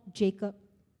called Jacob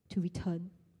to return.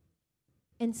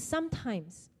 And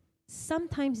sometimes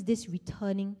this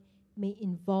returning may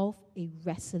involve a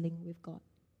wrestling with God.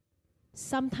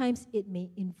 Sometimes it may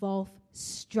involve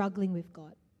struggling with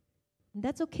God. And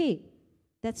that's okay.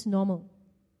 That's normal.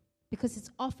 Because it's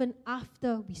often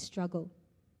after we struggle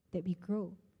that we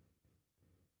grow.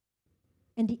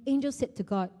 And the angel said to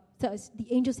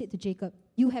Jacob,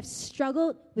 you have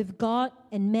struggled with God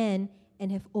and man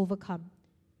and have overcome.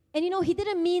 And he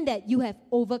didn't mean that you have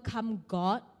overcome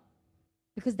God,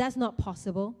 because that's not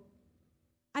possible.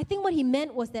 I think what he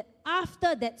meant was that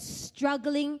after that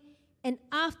struggling and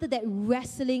after that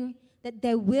wrestling, that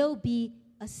there will be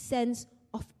a sense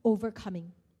of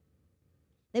overcoming.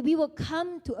 That we will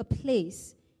come to a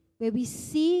place where we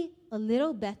see a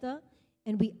little better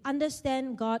and we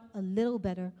understand God a little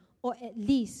better, or at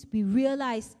least we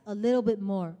realize a little bit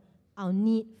more our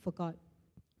need for God.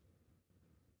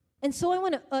 And so I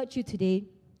want to urge you today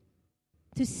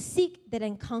to seek that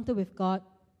encounter with God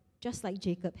just like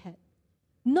Jacob had.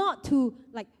 Not to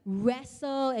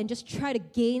wrestle and just try to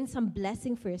gain some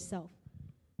blessing for yourself,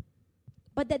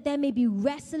 but that there may be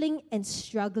wrestling and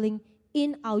struggling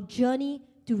in our journey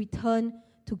to return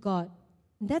to God.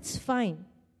 And that's fine,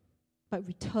 but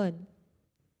return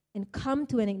and come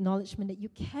to an acknowledgement that you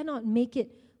cannot make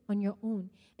it on your own.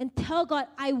 And tell God,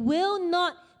 I will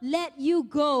not let you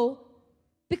go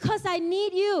because I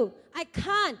need you. I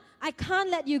can't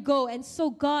let you go. And so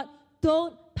God,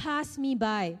 don't pass me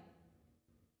by.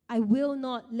 I will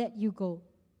not let you go.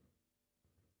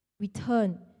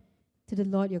 Return to the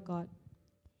Lord your God.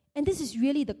 And this is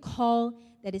really the call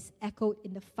that is echoed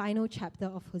in the final chapter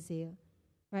of Hosea.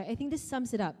 Right? I think this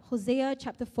sums it up. Hosea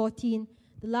chapter 14,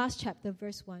 the last chapter,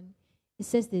 verse 1. It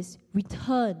says this,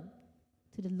 return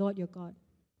to the Lord your God.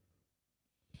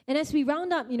 And as we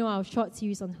round up, our short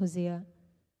series on Hosea,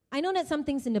 I know that some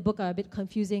things in the book are a bit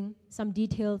confusing, some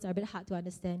details are a bit hard to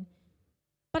understand.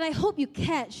 But I hope you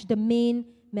catch the main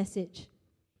message.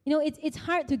 It's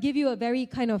hard to give you a very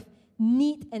kind of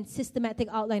neat and systematic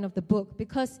outline of the book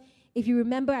because if you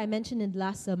remember, I mentioned in the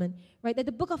last sermon, right, that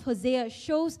the book of Hosea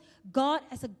shows God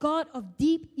as a God of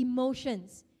deep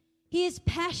emotions. He is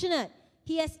passionate.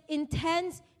 He has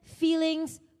intense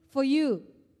feelings for you.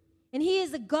 And He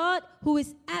is a God who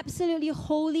is absolutely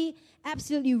holy,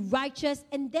 absolutely righteous,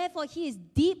 and therefore He is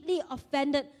deeply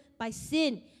offended by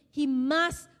sin. He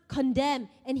must condemn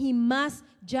and He must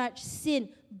judge sin.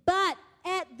 But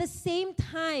at the same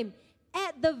time,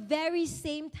 at the very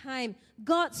same time,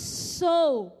 God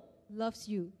so loves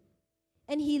you.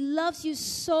 And He loves you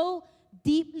so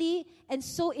deeply and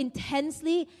so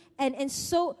intensely and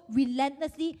so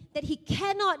relentlessly that He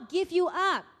cannot give you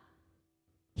up.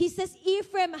 He says,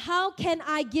 Ephraim, how can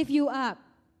I give you up?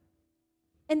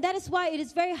 And that is why it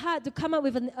is very hard to come up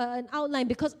with an outline,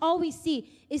 because all we see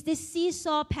is this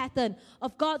seesaw pattern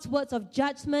of God's words of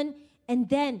judgment and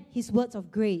then his words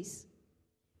of grace.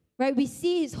 Right? We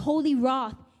see his holy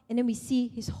wrath and then we see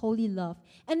his holy love.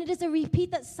 And it is a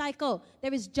repeated cycle.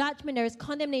 There is judgment, there is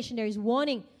condemnation, there is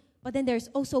warning, but then there is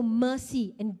also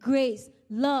mercy and grace,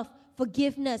 love,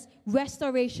 forgiveness,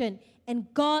 restoration. And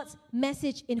God's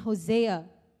message in Hosea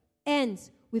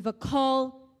ends with a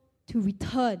call to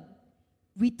return.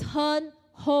 Return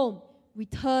home.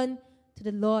 Return to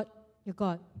the Lord your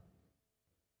God.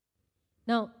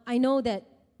 Now, I know that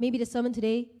maybe the sermon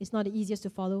today is not the easiest to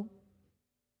follow,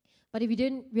 but if you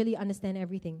didn't really understand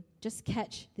everything, just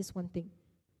catch this one thing.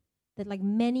 That like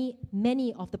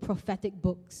many of the prophetic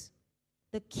books,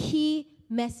 the key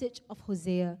message of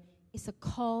Hosea is a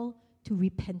call to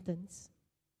repentance.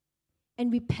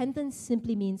 And repentance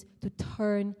simply means to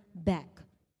turn back.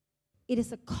 It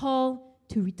is a call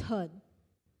to return.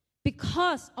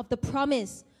 Because of the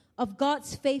promise of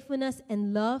God's faithfulness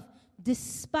and love,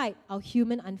 despite our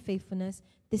human unfaithfulness,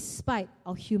 despite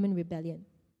our human rebellion.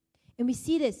 And we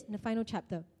see this in the final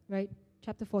chapter, right?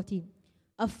 Chapter 14.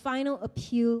 A final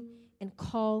appeal and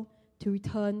call to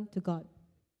return to God.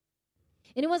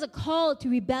 And it was a call to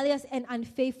rebellious and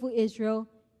unfaithful Israel.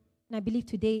 And I believe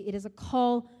today it is a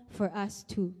call for us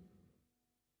too.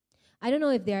 I don't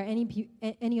know if there are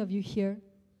any of you here.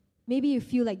 Maybe you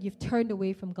feel like you've turned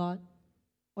away from God,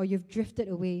 or you've drifted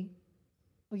away,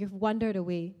 or you've wandered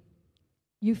away.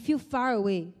 You feel far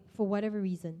away for whatever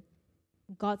reason.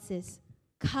 God says,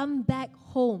 come back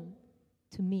home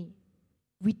to me.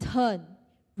 Return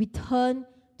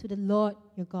to the Lord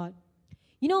your God.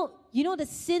 You know the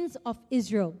sins of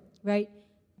Israel, right?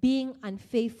 Being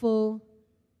unfaithful,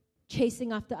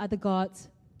 chasing after other gods.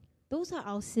 Those are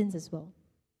our sins as well,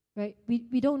 right?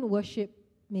 We don't worship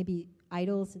maybe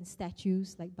idols and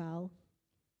statues like Baal,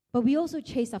 but we also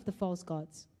chase after false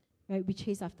gods, right? We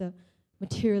chase after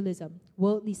materialism,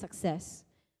 worldly success,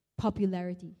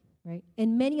 popularity, right?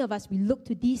 And many of us, we look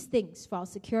to these things for our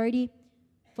security,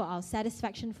 for our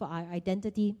satisfaction, for our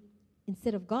identity,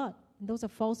 instead of God. And those are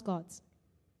false gods.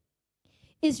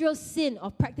 Israel's sin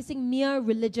of practicing mere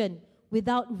religion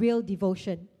without real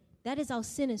devotion, that is our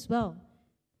sin as well,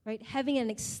 right? Having an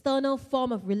external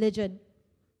form of religion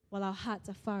while our hearts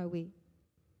are far away.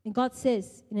 And God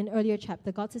says in an earlier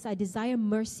chapter, God says, I desire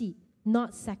mercy,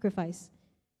 not sacrifice.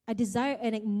 I desire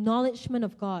an acknowledgement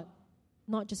of God,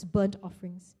 not just burnt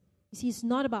offerings. You see, it's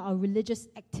not about our religious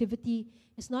activity.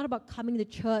 It's not about coming to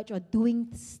church or doing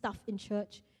stuff in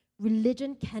church.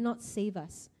 Religion cannot save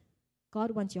us. God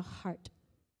wants your heart.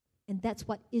 And that's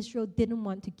what Israel didn't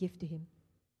want to give to him.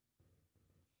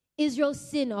 Israel's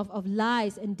sin of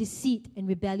lies and deceit and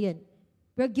rebellion.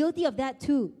 We're guilty of that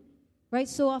too. Right?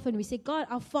 So often we say, God,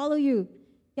 I'll follow you.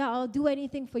 Yeah, I'll do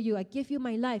anything for you. I give you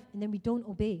my life. And then we don't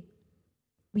obey.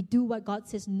 We do what God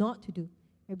says not to do.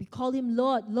 Right? We call him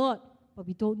Lord, Lord, but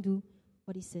we don't do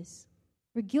what he says.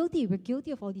 We're guilty. We're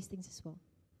guilty of all these things as well.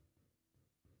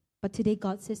 But today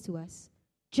God says to us,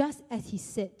 just as he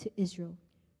said to Israel,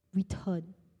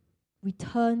 return.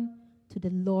 Return to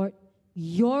the Lord,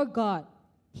 your God.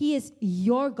 He is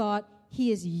your God.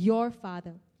 He is your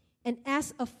Father. And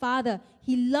as a father,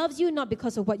 he loves you not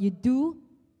because of what you do,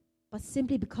 but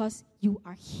simply because you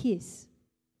are his.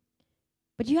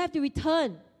 But you have to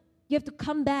return. You have to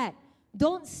come back.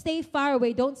 Don't stay far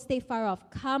away. Don't stay far off.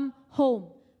 Come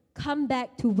home. Come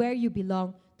back to where you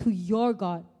belong, to your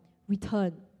God.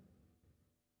 Return.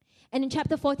 And in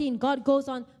chapter 14, God goes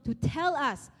on to tell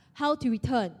us how to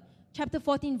return. Chapter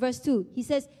 14, verse 2, he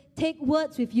says, take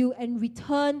words with you and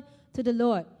return to the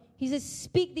Lord. He says,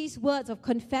 speak these words of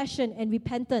confession and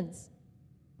repentance.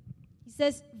 He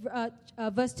says,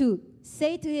 verse 2,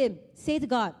 say to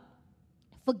God,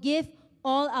 forgive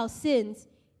all our sins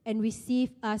and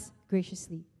receive us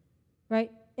graciously.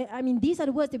 Right? I mean, these are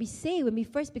the words that we say when we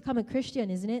first become a Christian,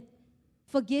 isn't it?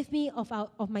 Forgive me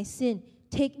of my sin.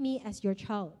 Take me as your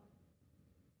child.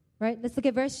 Right? Let's look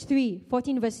at verse 3,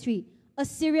 14 verse 3.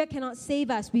 Assyria cannot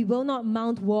save us. We will not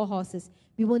mount war horses.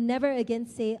 We will never again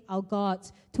say our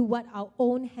gods to what our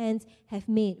own hands have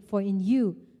made. For in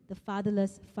you, the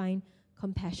fatherless find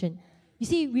compassion. You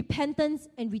see, repentance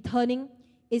and returning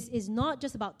is not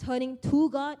just about turning to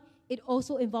God. It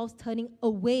also involves turning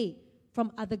away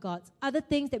from other gods, other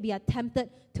things that we are tempted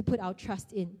to put our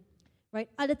trust in, right?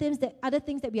 Other things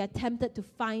that we are tempted to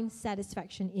find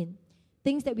satisfaction in,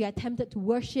 things that we are tempted to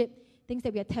worship, things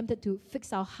that we are tempted to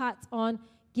fix our hearts on,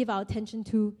 give our attention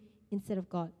to instead of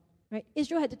God, right?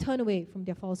 Israel had to turn away from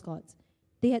their false gods.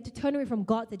 They had to turn away from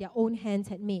gods that their own hands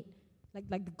had made,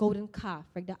 like the golden calf,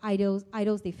 like the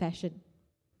idols they fashioned.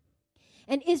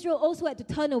 And Israel also had to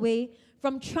turn away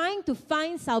from trying to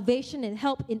find salvation and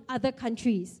help in other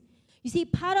countries. You see,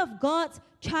 part of God's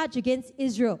charge against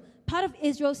Israel, part of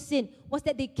Israel's sin, was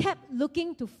that they kept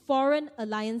looking to foreign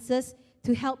alliances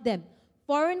to help them.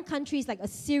 Foreign countries like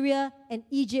Assyria and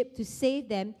Egypt to save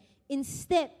them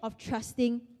instead of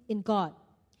trusting in God.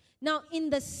 Now, in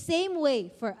the same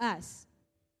way for us,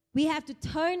 we have to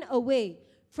turn away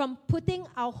from putting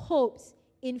our hopes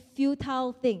in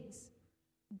futile things.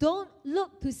 Don't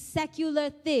look to secular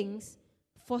things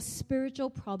for spiritual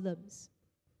problems.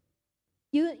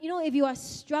 You know, if you are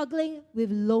struggling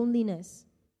with loneliness,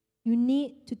 you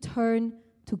need to turn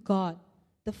to God,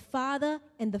 the Father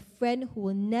and the friend who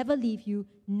will never leave you,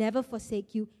 never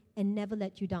forsake you, and never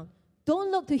let you down.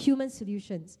 Don't look to human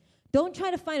solutions. Don't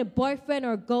try to find a boyfriend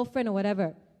or a girlfriend or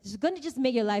whatever. It's going to just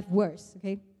make your life worse,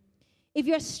 okay? If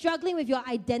you're struggling with your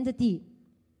identity,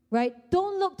 right,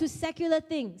 don't look to secular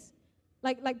things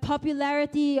like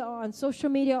popularity or on social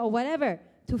media or whatever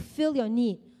to fill your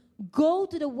need. Go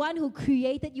to the one who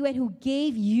created you and who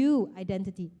gave you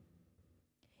identity.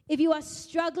 If you are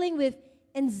struggling with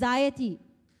anxiety,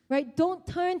 right, don't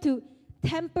turn to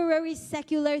temporary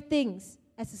secular things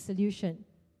as a solution.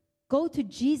 Go to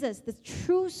Jesus, the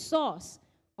true source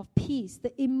of peace,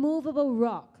 the immovable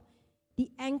rock, the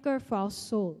anchor for our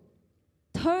soul.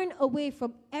 Turn away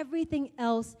from everything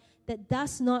else that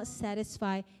does not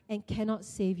satisfy and cannot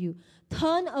save you.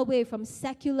 Turn away from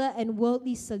secular and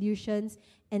worldly solutions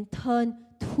and turn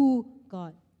to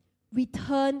God.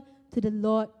 Return to the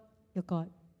Lord your God.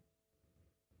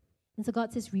 And so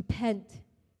God says, repent,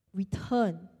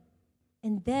 return,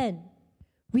 and then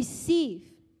receive.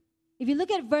 If you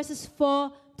look at verses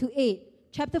 4 to 8,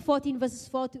 chapter 14, verses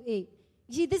 4 to 8,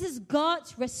 you see, this is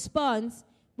God's response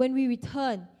when we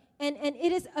return. And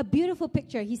it is a beautiful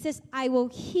picture. He says, I will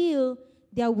heal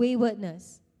their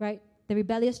waywardness, right? The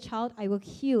rebellious child, I will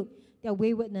heal their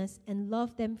waywardness and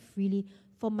love them freely,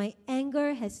 for my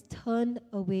anger has turned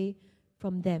away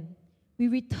from them. We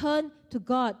return to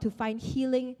God to find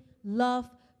healing, love,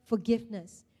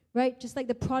 forgiveness, right? Just like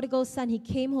the prodigal son, he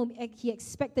came home, he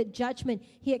expected judgment.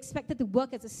 He expected to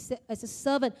work as a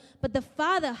servant. But the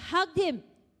father hugged him.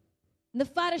 And the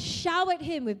father showered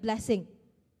him with blessing.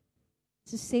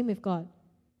 It's the same with God.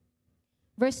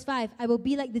 Verse 5, I will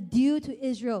be like the dew to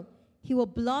Israel. He will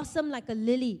blossom like a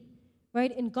lily.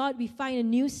 Right? In God, we find a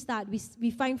new start.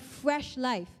 We find fresh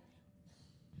life.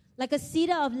 Like a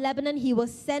cedar of Lebanon, he will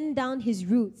send down his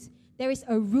roots. There is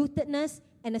a rootedness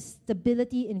and a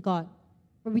stability in God.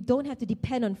 Where we don't have to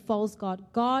depend on false God.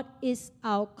 God is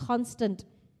our constant.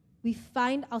 We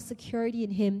find our security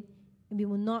in him, and we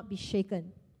will not be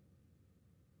shaken.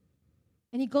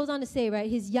 And he goes on to say, right,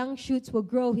 his young shoots will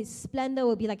grow, his splendor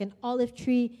will be like an olive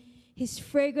tree, his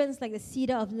fragrance like the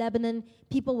cedar of Lebanon.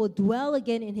 People will dwell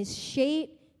again in his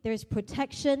shade. There is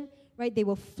protection, right? They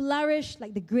will flourish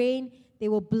like the grain. They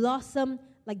will blossom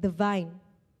like the vine.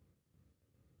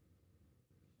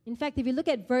 In fact, if you look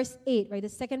at verse 8, right, the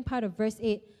second part of verse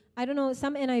 8, I don't know,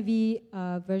 some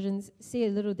NIV versions say it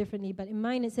a little differently, but in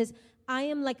mine it says, I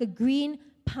am like a green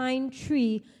pine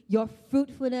tree, your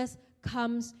fruitfulness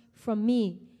comes from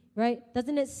me, right?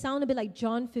 Doesn't it sound a bit like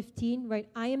John 15, right?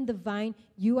 I am the vine,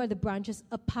 you are the branches.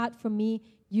 Apart from me,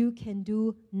 you can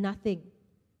do nothing.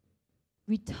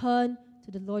 Return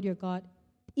to the Lord your God.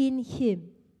 In him,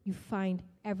 you find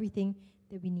everything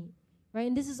that we need, right?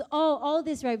 And this is all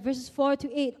this, right? Verses 4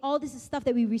 to 8, all this is stuff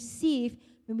that we receive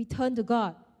when we turn to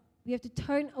God. We have to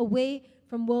turn away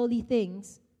from worldly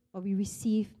things, or we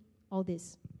receive all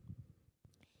this.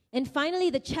 And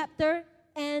finally, the chapter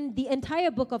and the entire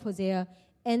book of Hosea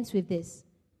ends with this.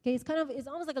 Okay, it's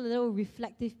almost like a little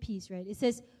reflective piece, right? It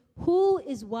says, who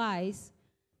is wise?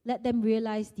 Let them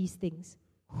realize these things.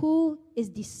 Who is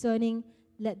discerning?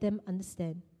 Let them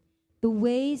understand. The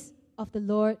ways of the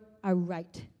Lord are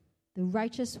right. The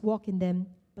righteous walk in them,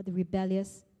 but the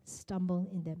rebellious stumble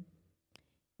in them.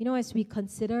 You know, as we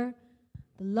consider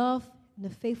the love and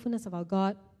the faithfulness of our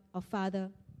God, our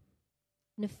Father,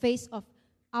 in the face of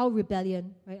our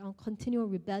rebellion, right? Our continual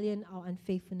rebellion, our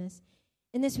unfaithfulness.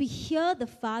 And as we hear the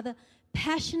Father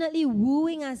passionately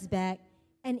wooing us back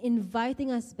and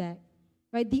inviting us back,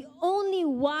 right? The only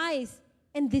wise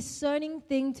and discerning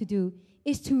thing to do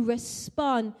is to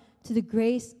respond to the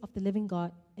grace of the living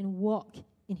God and walk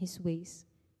in his ways,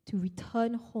 to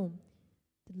return home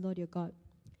to the Lord your God.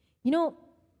 You know,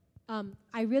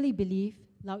 I really believe,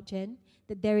 Lao Jen,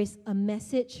 that there is a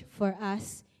message for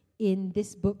us in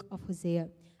this book of Hosea.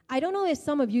 I don't know if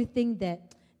some of you think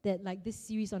that like this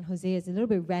series on Hosea is a little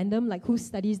bit random, like who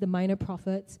studies the minor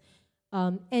prophets.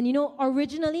 And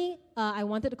originally, I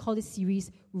wanted to call this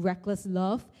series Reckless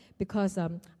Love because I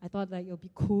thought like it would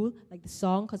be cool, like the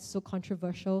song, because it's so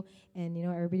controversial, and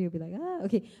everybody would be like,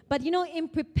 okay. But in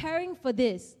preparing for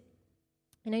this,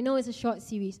 and I know it's a short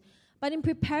series, but in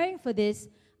preparing for this,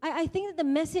 I think that the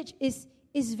message is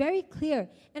very clear,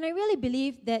 and I really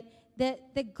believe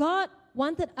that God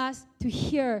wanted us to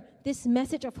hear this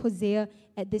message of Hosea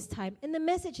at this time. And the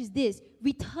message is this: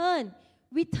 return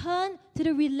to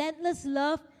the relentless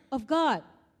love of God.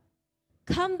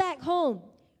 Come back home.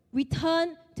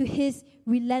 Return to His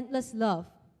relentless love.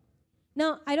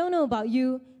 Now, I don't know about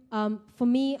you. For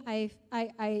me, I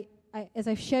as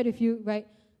I've shared with you, right?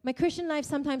 My Christian life,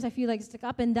 sometimes I feel like it's like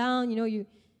up and down. You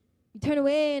turn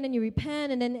away and then you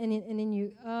repent and then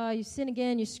you sin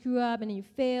again, you screw up and then you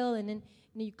fail and then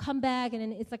you come back and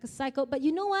then it's like a cycle. But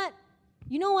you know what?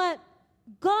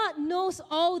 God knows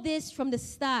all this from the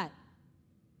start.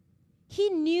 He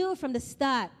knew from the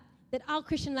start that our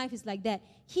Christian life is like that.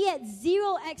 He had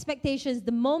zero expectations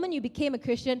the moment you became a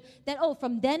Christian that,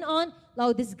 from then on,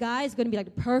 this guy is going to be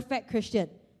like the perfect Christian.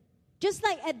 Just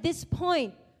like at this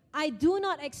point, I do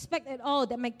not expect at all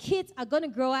that my kids are going to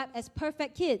grow up as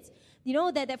perfect kids.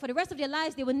 That for the rest of their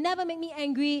lives, they will never make me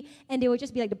angry, and they will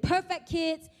just be like the perfect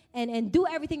kids and do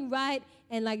everything right,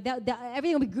 and like that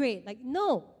everything will be great. Like,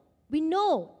 no. We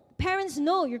know. Parents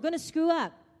know you're going to screw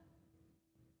up.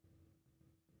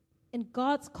 And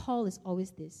God's call is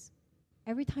always this: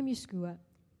 every time you screw up,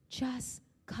 just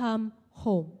come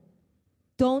home.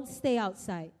 Don't stay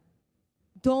outside.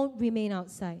 Don't remain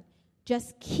outside.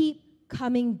 Just keep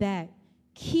coming back.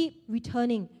 Keep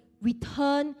returning.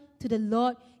 Return to the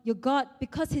Lord your God,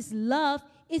 because His love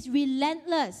is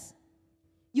relentless.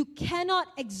 You cannot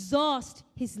exhaust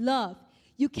His love.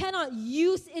 You cannot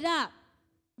use it up,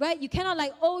 right? You cannot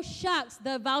oh shucks,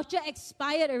 the voucher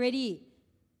expired already.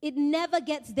 It never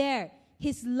gets there.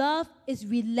 His love is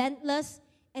relentless,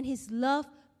 and His love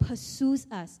pursues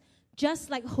us.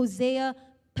 Just like Hosea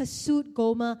pursued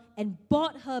Gomer and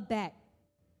brought her back,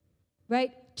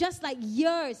 right? Just like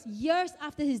years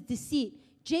after his deceit,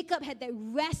 Jacob had that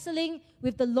wrestling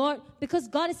with the Lord, because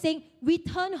God is saying,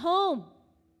 return home.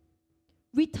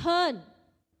 Return.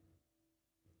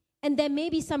 And there may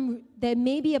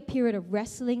be a period of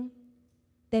wrestling.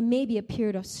 There may be a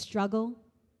period of struggle.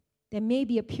 There may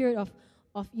be a period of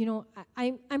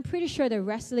I'm pretty sure the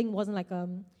wrestling wasn't like a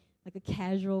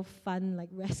casual, fun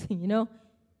wrestling,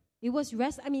 It was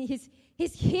I mean, his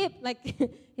hip,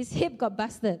 his hip got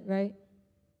busted, right?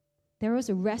 There was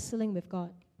a wrestling with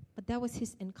God, but that was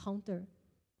his encounter.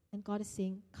 And God is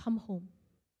saying, come home,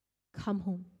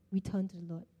 return to the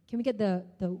Lord. Can we get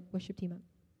the worship team up?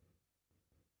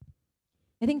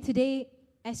 I think today,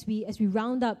 as we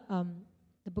round up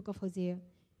the book of Hosea,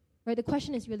 right, the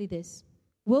question is really this: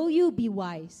 will you be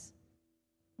wise?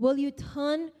 Will you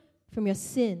turn from your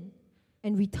sin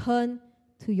and return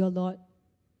to your Lord,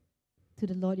 to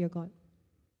the Lord your God?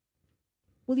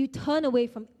 Will you turn away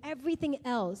from everything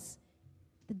else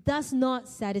that does not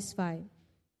satisfy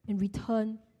and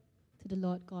return to the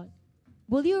Lord God?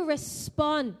 Will you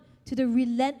respond to the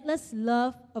relentless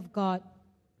love of God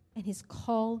and His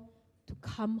call to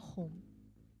come home?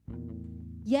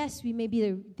 Yes, we may be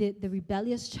the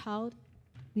rebellious child.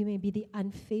 We may be the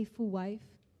unfaithful wife.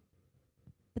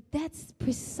 But that's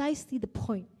precisely the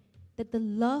point, that the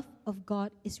love of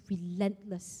God is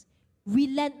relentless.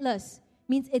 Relentless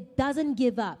means it doesn't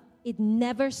give up. It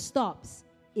never stops.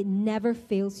 It never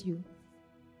fails you.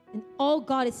 And all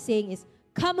God is saying is,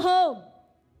 come home.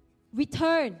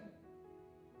 Return.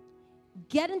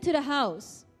 Get into the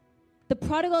house. The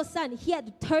prodigal son, he had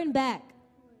to turn back.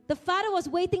 The father was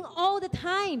waiting all the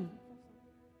time.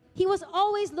 He was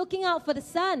always looking out for the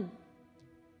son.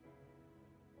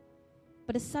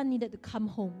 But the son needed to come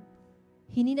home.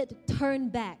 He needed to turn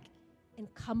back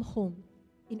and come home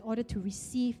in order to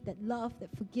receive that love, that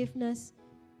forgiveness,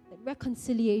 that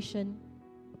reconciliation,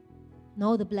 and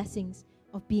all the blessings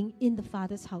of being in the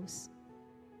Father's house.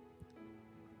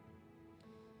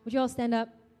 Would you all stand up?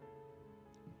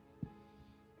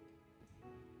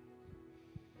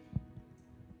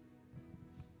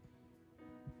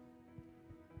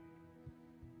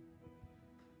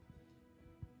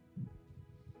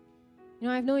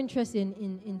 I have no interest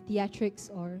in theatrics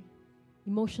or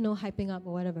emotional hyping up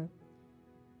or whatever.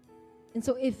 And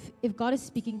so if God is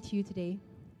speaking to you today,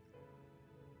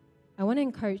 I want to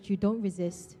encourage you, don't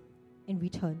resist and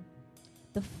return.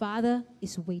 The Father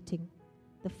is waiting.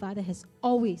 The Father has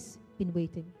always been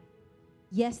waiting.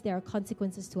 Yes, there are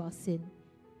consequences to our sin.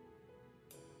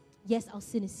 Yes, our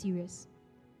sin is serious.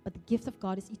 But the gift of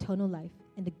God is eternal life.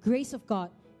 And the grace of God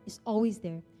is always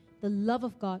there. The love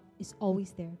of God is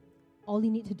always there. all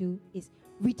you need to do is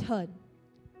return.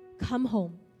 Come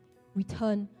home.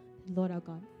 Return to the Lord our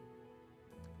God.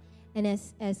 And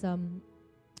as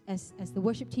the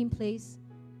worship team plays,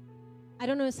 I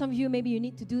don't know, some of you, maybe you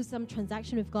need to do some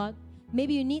transaction with God.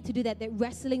 Maybe you need to do that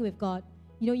wrestling with God.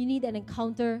 You know, you need an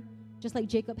encounter just like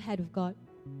Jacob had with God.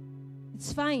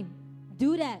 It's fine.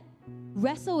 Do that.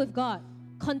 Wrestle with God.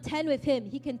 Contend with Him.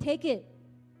 He can take it.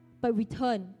 But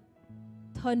return.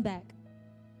 Turn back.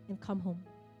 And come home.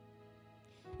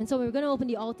 And so we're going to open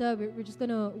the altar. We're just going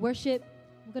to worship.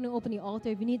 We're going to open the altar.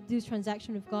 If you need to do this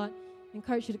transaction with God, I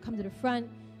encourage you to come to the front.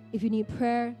 If you need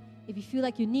prayer, if you feel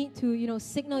like you need to,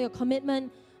 signal your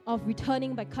commitment of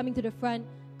returning by coming to the front,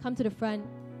 come to the front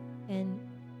and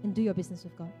do your business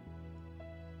with God.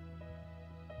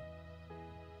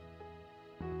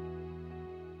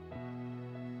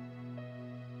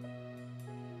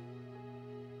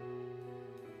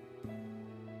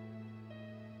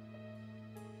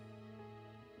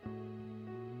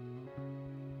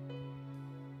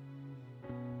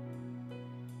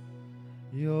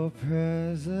 Your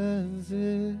presence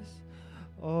is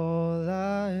all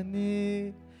I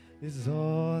need, is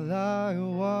all I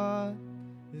want,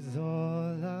 is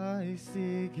all I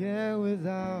seek, and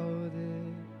without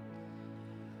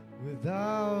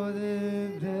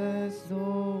it, there's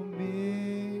no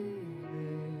meaning.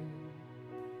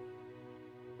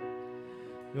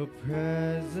 Your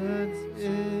presence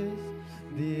is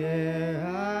the air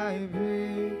I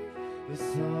breathe, the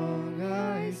song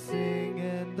I sing,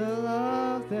 and the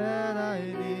love that I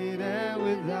need. And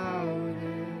without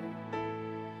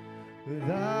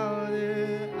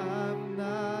it, I'm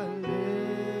not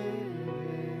living.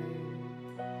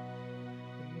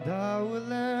 And I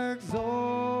will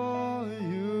exalt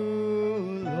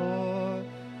you, Lord.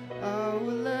 I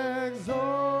will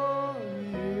exalt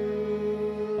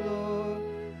you, Lord.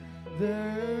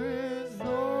 There is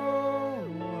no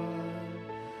one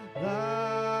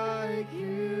like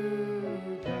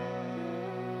you, God.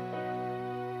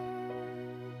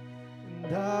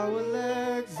 And I will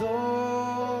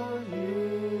exalt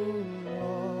you,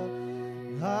 Lord.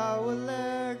 I will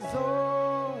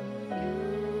exalt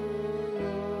you,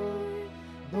 Lord.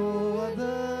 No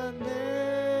other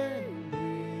name be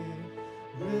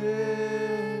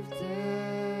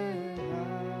lifted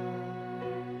high.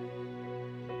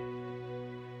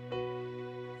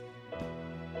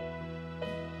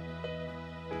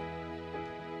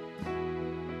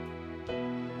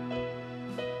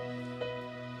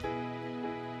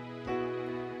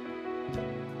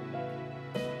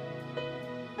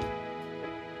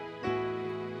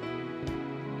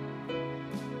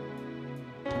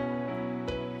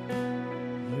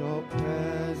 Your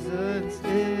presence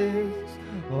is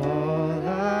all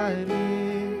I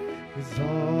need, is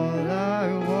all I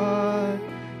want,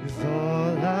 is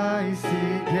all I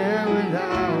seek, and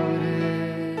without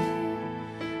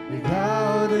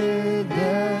it,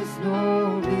 there's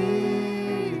no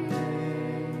meaning.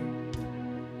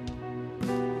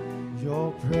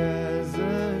 Your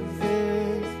presence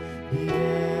is the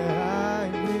air I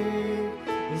breathe,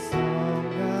 the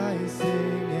song I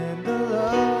sing, and the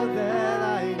love that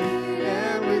I need.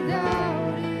 And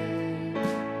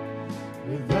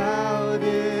without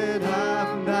it,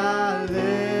 I'm not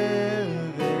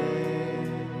living.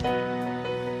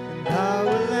 And I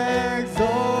will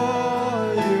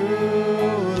exalt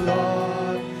you,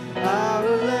 Lord. I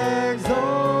will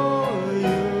exalt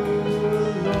you,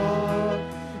 Lord.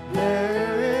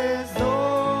 There is no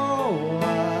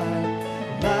one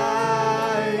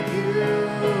like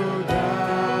you, God.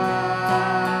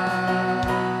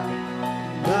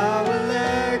 I will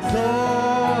exalt you,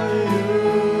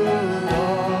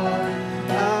 Lord. I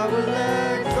will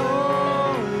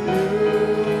exalt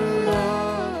you,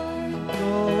 Lord.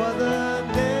 No other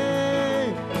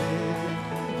name is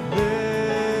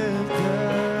lifted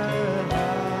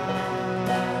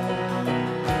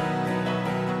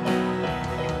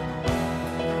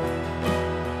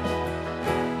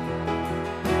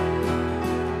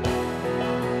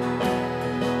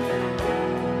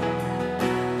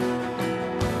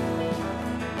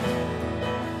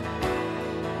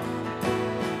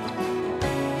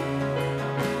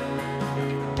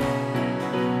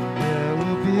There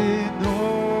will be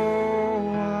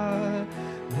no one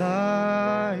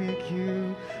like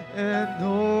you, and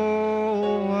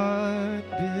no one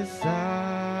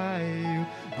beside you.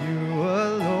 You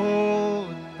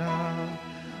alone are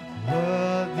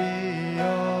worthy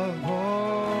of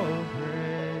all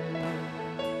praise.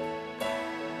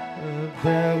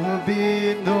 There will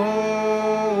be no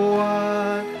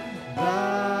one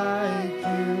like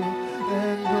you,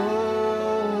 and no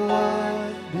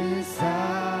one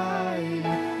beside you.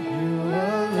 You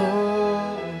alone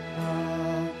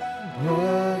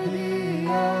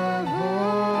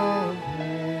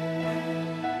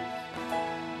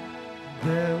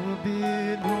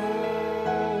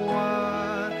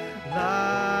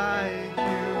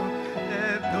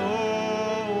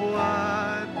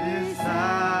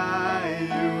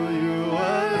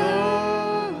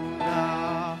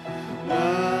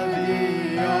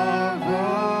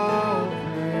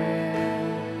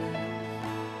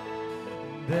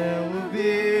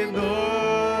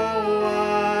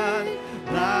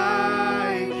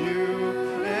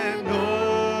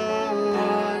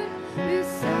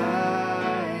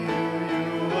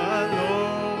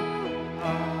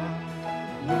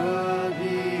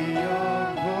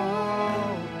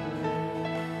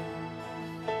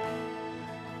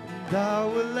I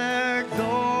will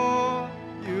exalt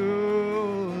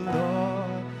you,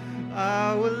 Lord.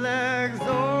 I will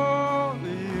exalt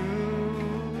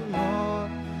you,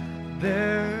 Lord.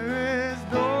 There is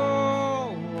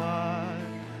no one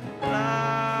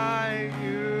like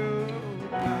you,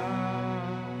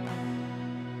 God.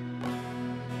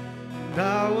 And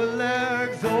I will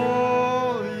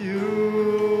exalt you,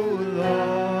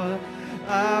 Lord.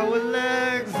 I will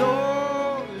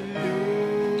exalt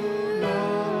you,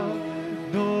 Lord.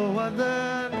 No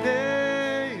other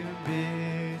name be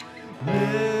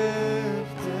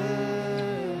lifted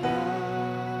high.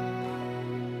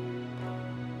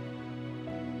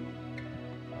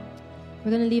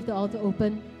 We're going to leave the altar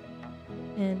open.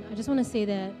 And I just want to say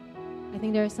that I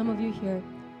think there are some of you here,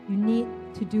 you need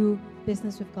to do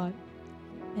business with God.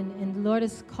 And the Lord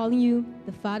is calling you.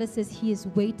 The Father says He is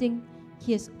waiting.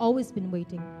 He has always been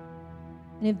waiting.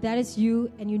 And if that is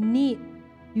you and you need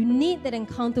that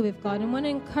encounter with God, I want to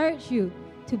encourage you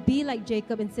to be like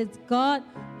Jacob and says, God,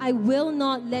 I will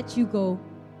not let you go.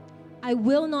 I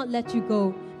will not let you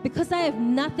go because I have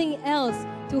nothing else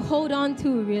to hold on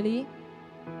to, really.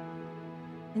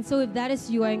 And so if that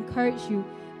is you, I encourage you,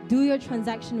 do your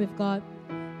transaction with God.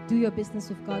 Do your business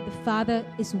with God. The Father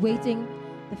is waiting.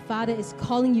 The Father is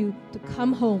calling you to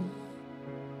come home.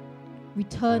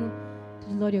 Return to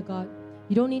the Lord your God.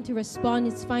 You don't need to respond.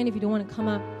 It's fine if you don't want to come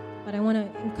up. But I want to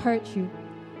encourage you.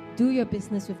 Do your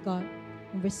business with God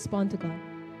and respond to God.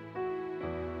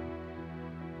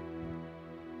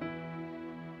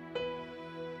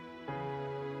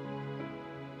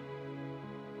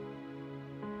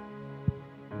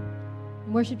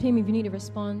 Worship team, if you need to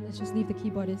respond, let's just leave the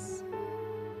keyboardist.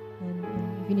 And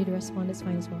if you need to respond, that's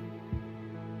fine as well.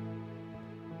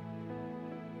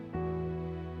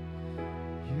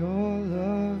 Your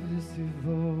love is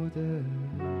devoted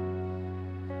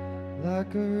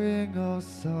like a ring of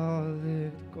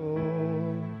solid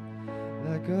gold,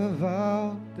 like a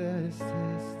vow that is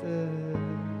tested,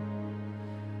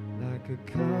 like a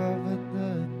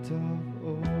covenant of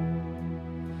old.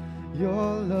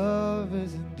 Your love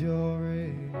is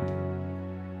enduring,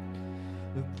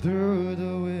 and through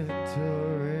the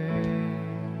winter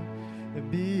rain, and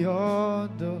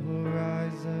beyond the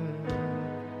horizon,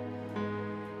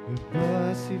 with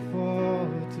mercy for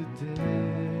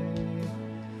today,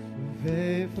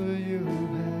 faithful you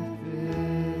have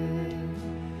been,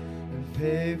 and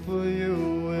faithful you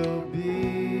will be.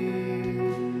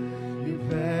 You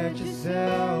pledge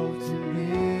yourself to me,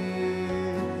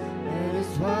 that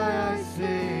is why I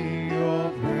sing.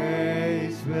 Your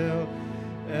praise will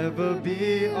ever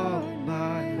be on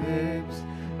my lips,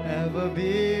 ever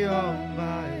be on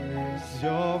my lips.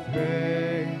 Your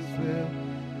praise will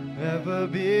ever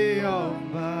be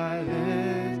on my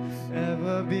lips,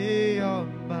 ever be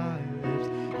on my lips.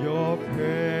 Your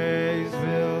praise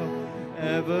will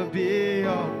ever be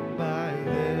on my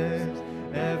lips,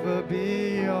 ever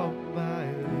be on my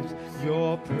lips.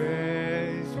 Your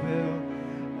praise will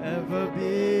ever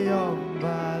be on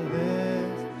my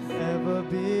lips, ever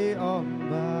be on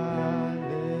my lips.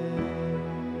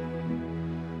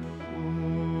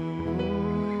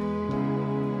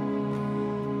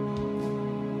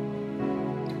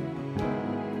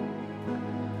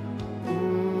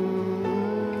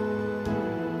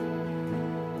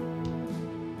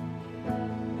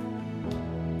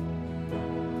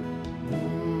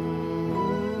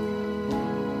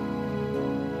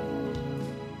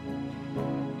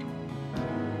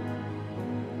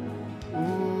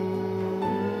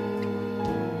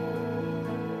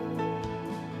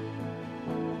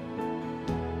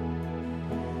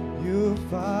 You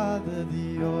father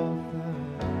the orphan,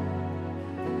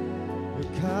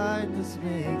 your kindness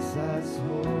makes us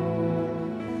whole,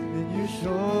 and you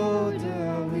shoulder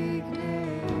our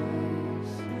weakness,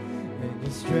 and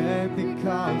your strength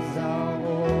becomes our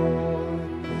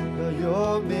own. Now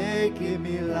you're making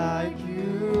me like you,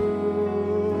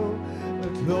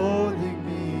 clothing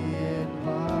me in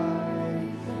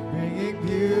white, bringing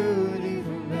beauty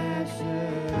from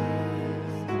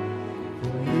ashes.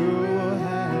 For you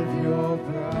have your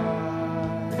bride,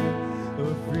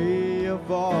 free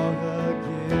of all her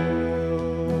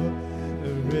guilt,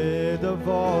 rid of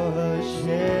all her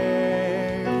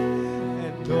shame,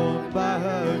 and known by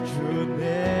her true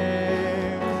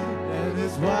name. And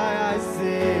that's why I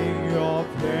sing. Your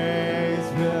praise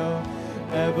will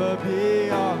ever be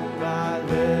on my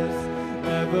lips,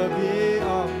 ever be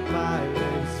on my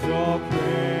lips. Your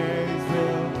praise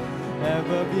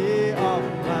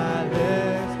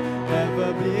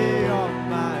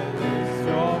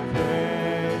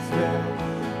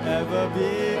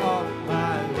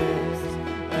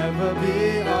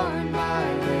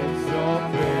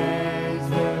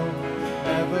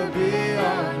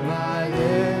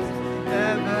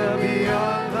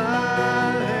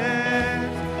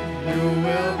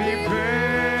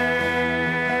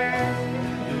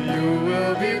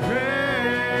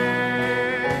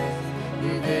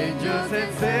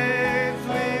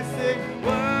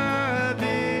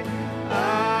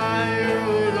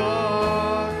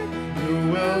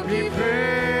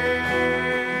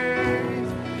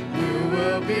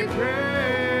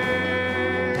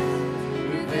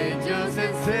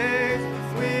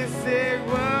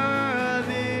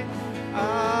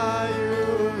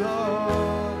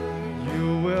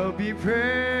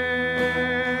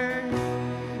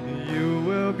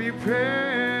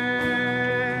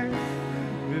praised.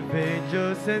 With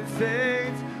angels and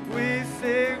saints we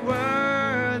sing,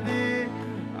 worthy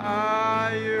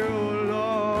are you,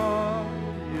 Lord.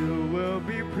 You will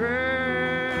be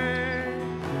praised.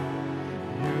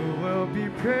 You will be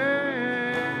praised.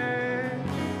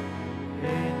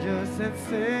 Angels and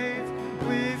saints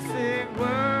we sing,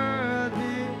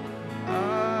 worthy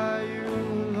are you,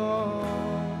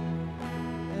 Lord.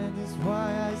 And it's why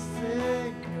I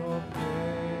sing, your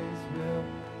praise will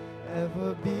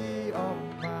ever be on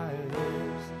my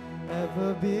lips,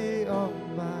 ever be on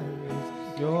my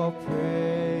lips. Your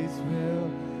praise will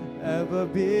ever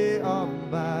be on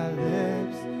my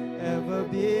lips, ever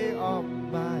be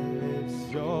on my lips.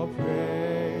 Your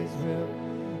praise will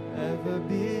ever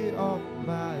be on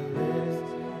my lips,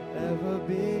 ever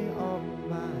be on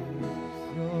my lips.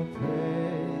 Your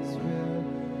praise will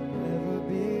ever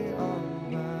be on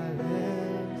my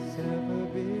lips, ever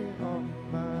be on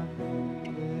my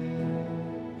lips.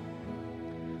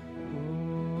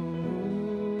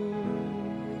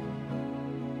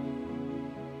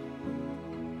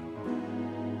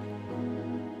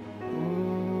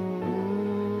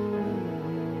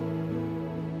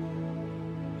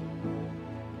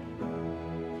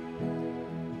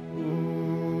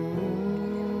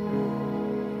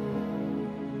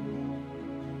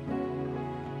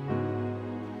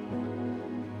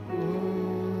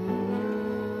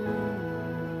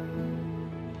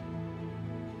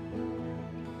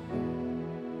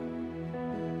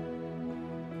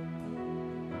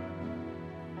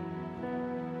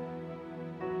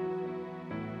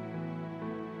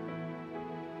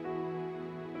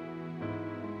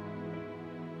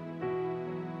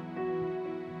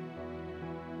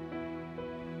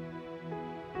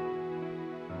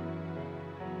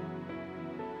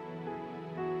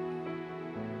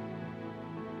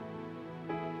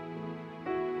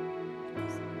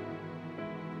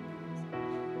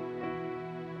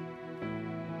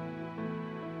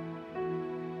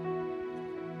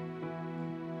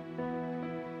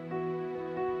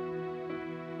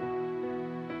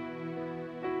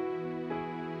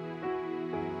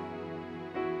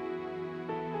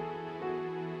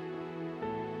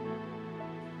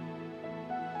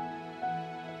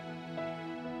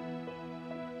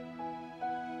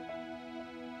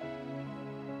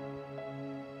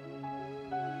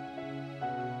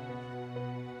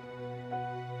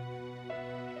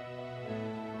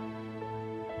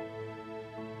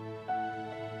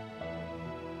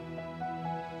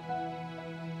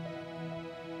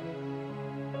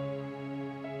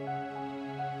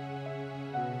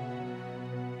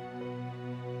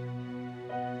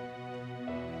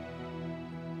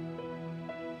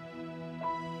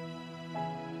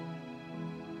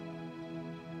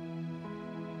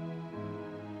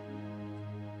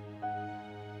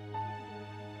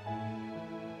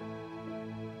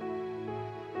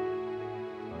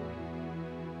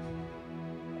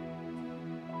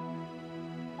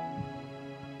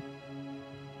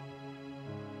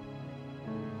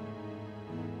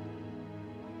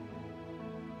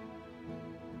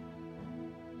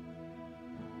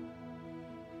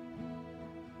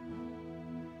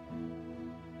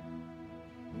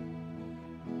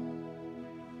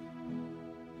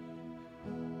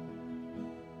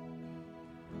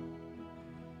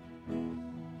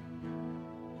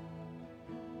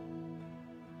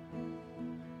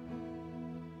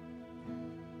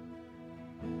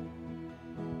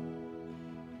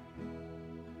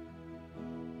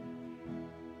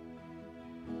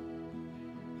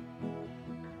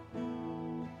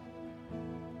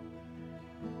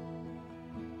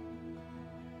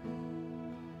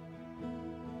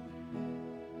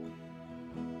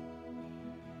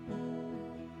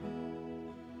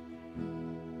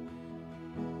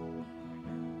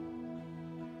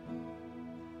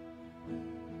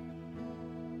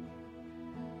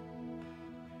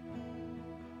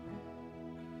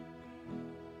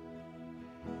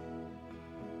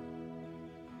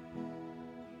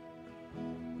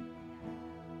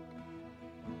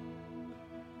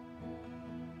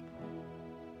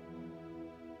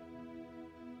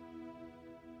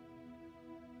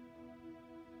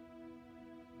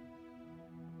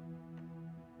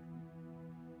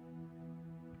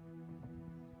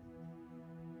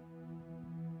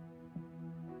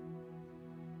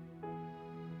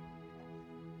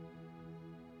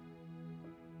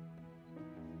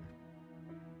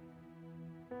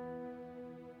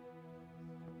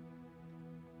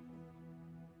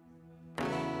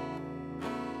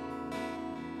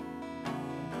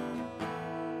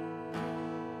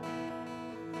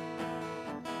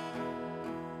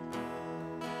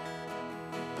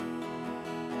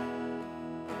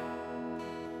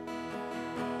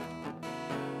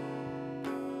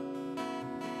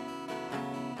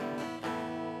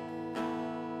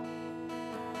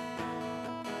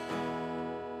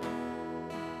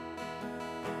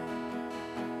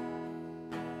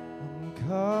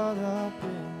 caught up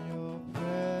in your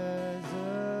presence.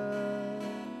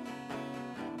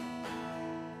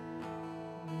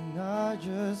 And I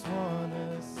just want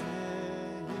to sit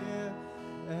here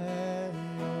at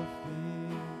your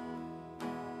feet.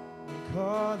 I'm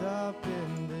caught up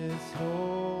in this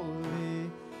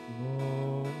holy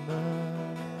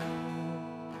moment.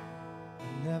 I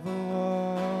never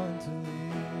want to leave.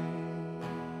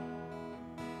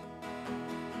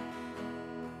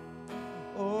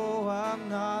 Oh, I'm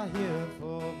not here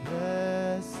for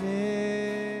blessings.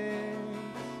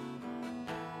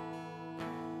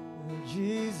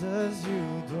 Jesus,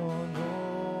 you don't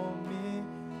owe me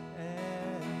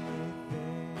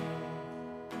anything.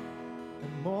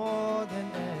 And more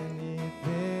than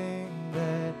anything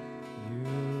that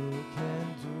you can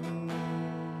do,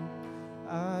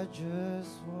 I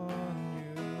just want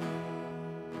you.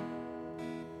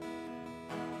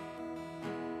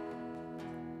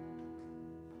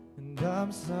 And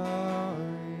I'm sorry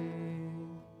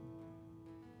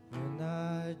when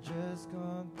I just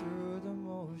gone through the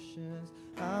motions.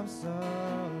 I'm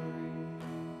sorry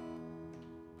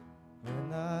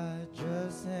when I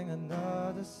just sang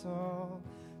another song.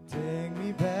 Take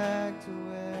me back to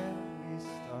where we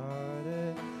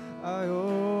started. I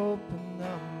open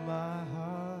up my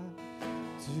heart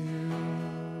to you.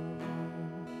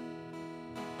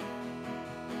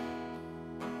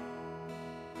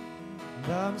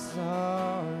 And I'm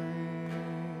sorry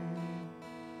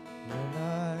when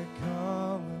I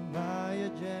come with my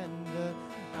agenda.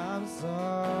 I'm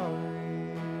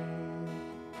sorry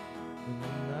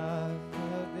when I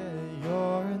felt that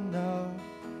you're enough.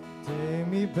 Take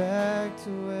me back to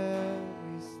where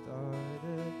we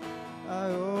started. I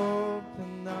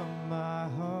open up my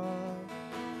heart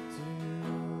to you.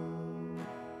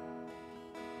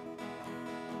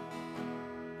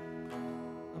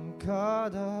 I'm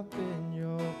caught up in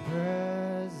your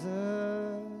presence.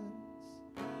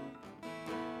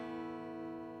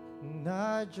 And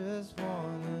I just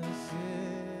wanna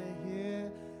sit here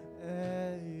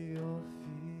at your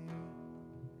feet.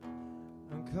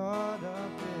 I'm caught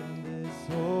up in this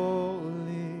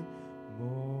holy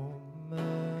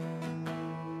moment.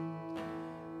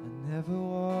 I never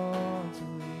want to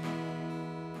leave.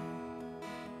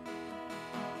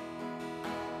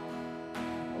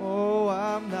 Oh,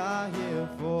 I'm not here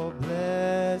for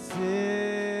blessing.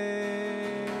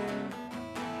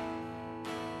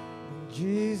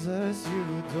 Jesus, you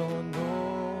don't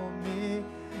owe me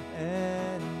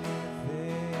anything.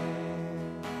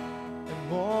 And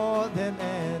more than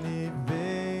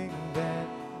anything that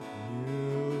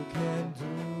you can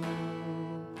do,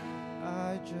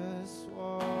 I just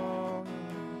want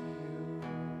you.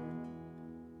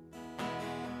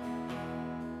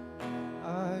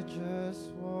 I just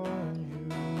want you.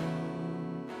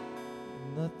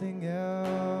 Nothing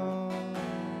else.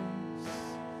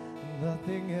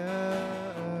 Nothing else.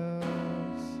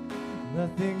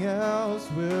 Nothing else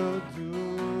will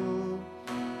do.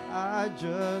 I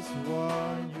just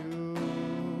want you,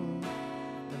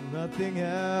 and nothing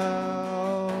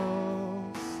else,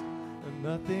 and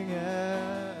nothing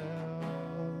else,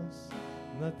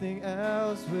 nothing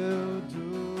else will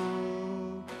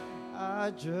do.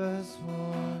 I just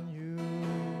want you,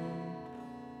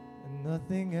 and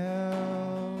nothing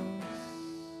else,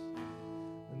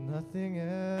 and nothing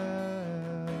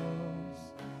else,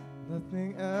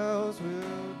 nothing else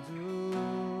will do.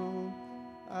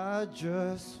 I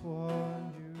just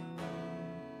want you,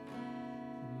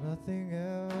 nothing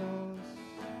else,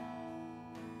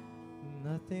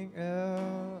 nothing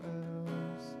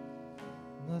else,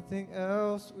 nothing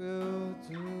else will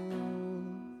do.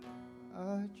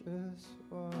 I just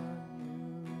want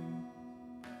you.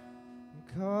 I'm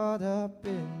caught up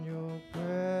in your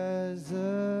presence,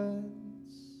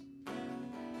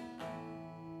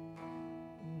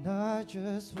 and I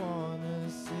just wanna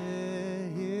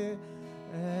sit here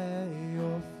at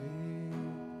your feet.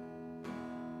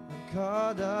 I'm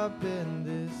caught up in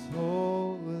this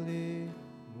holy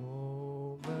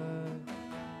moment.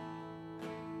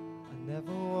 I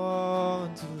never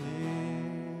want to leave.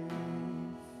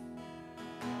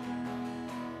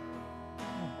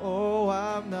 Oh,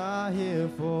 I'm not here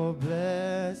for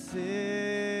blessings.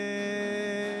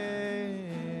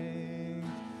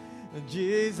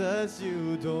 Jesus,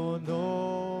 you don't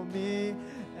know me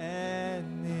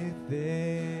anything,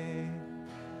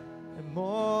 and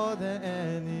more than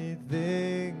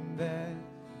anything that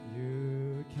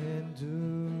you can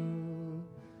do,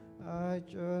 I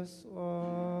just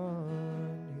want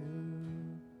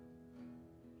you.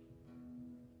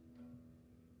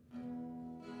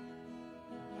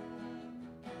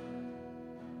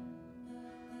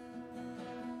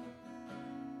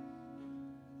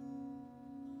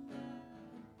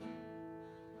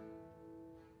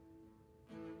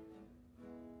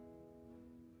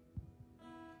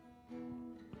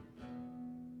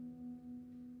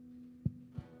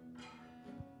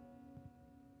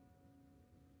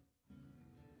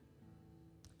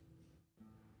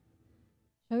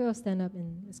 Shall we all stand up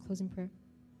in this closing prayer?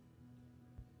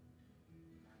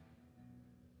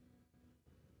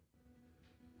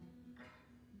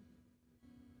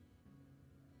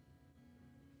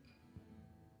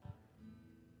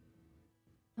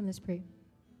 And let's pray.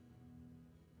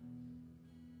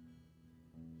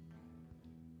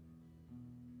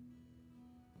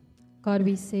 God,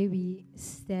 we say we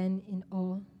stand in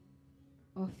awe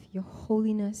of your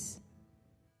holiness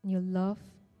and your love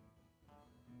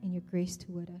and your grace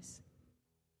toward us.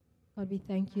 God, we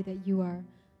thank you that you are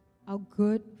our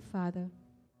good Father.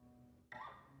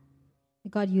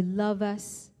 God, you love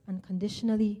us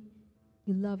unconditionally.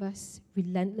 You love us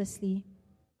relentlessly.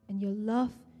 And your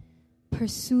love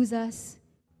pursues us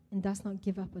and does not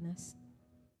give up on us.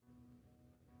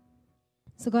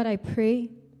 So God, I pray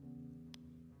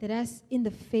that as in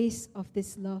the face of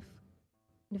this love,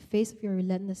 in the face of your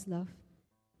relentless love,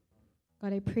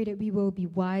 God, I pray that we will be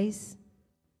wise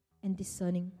and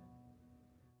discerning.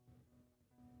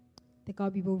 That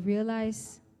God, we will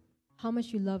realize how much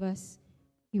you love us.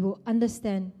 We will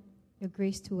understand your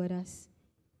grace toward us.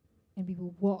 And we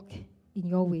will walk in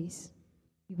your ways.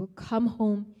 We will come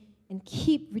home and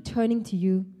keep returning to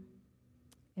you.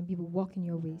 And we will walk in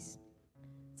your ways.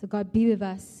 So God, be with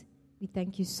us. We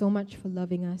thank you so much for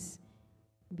loving us.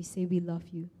 And we say we love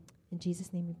you. In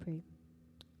Jesus' name we pray.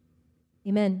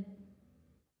 Amen.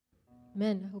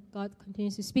 Amen. I hope God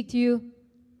continues to speak to you.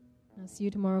 I'll see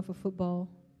you tomorrow for football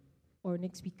or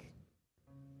next week.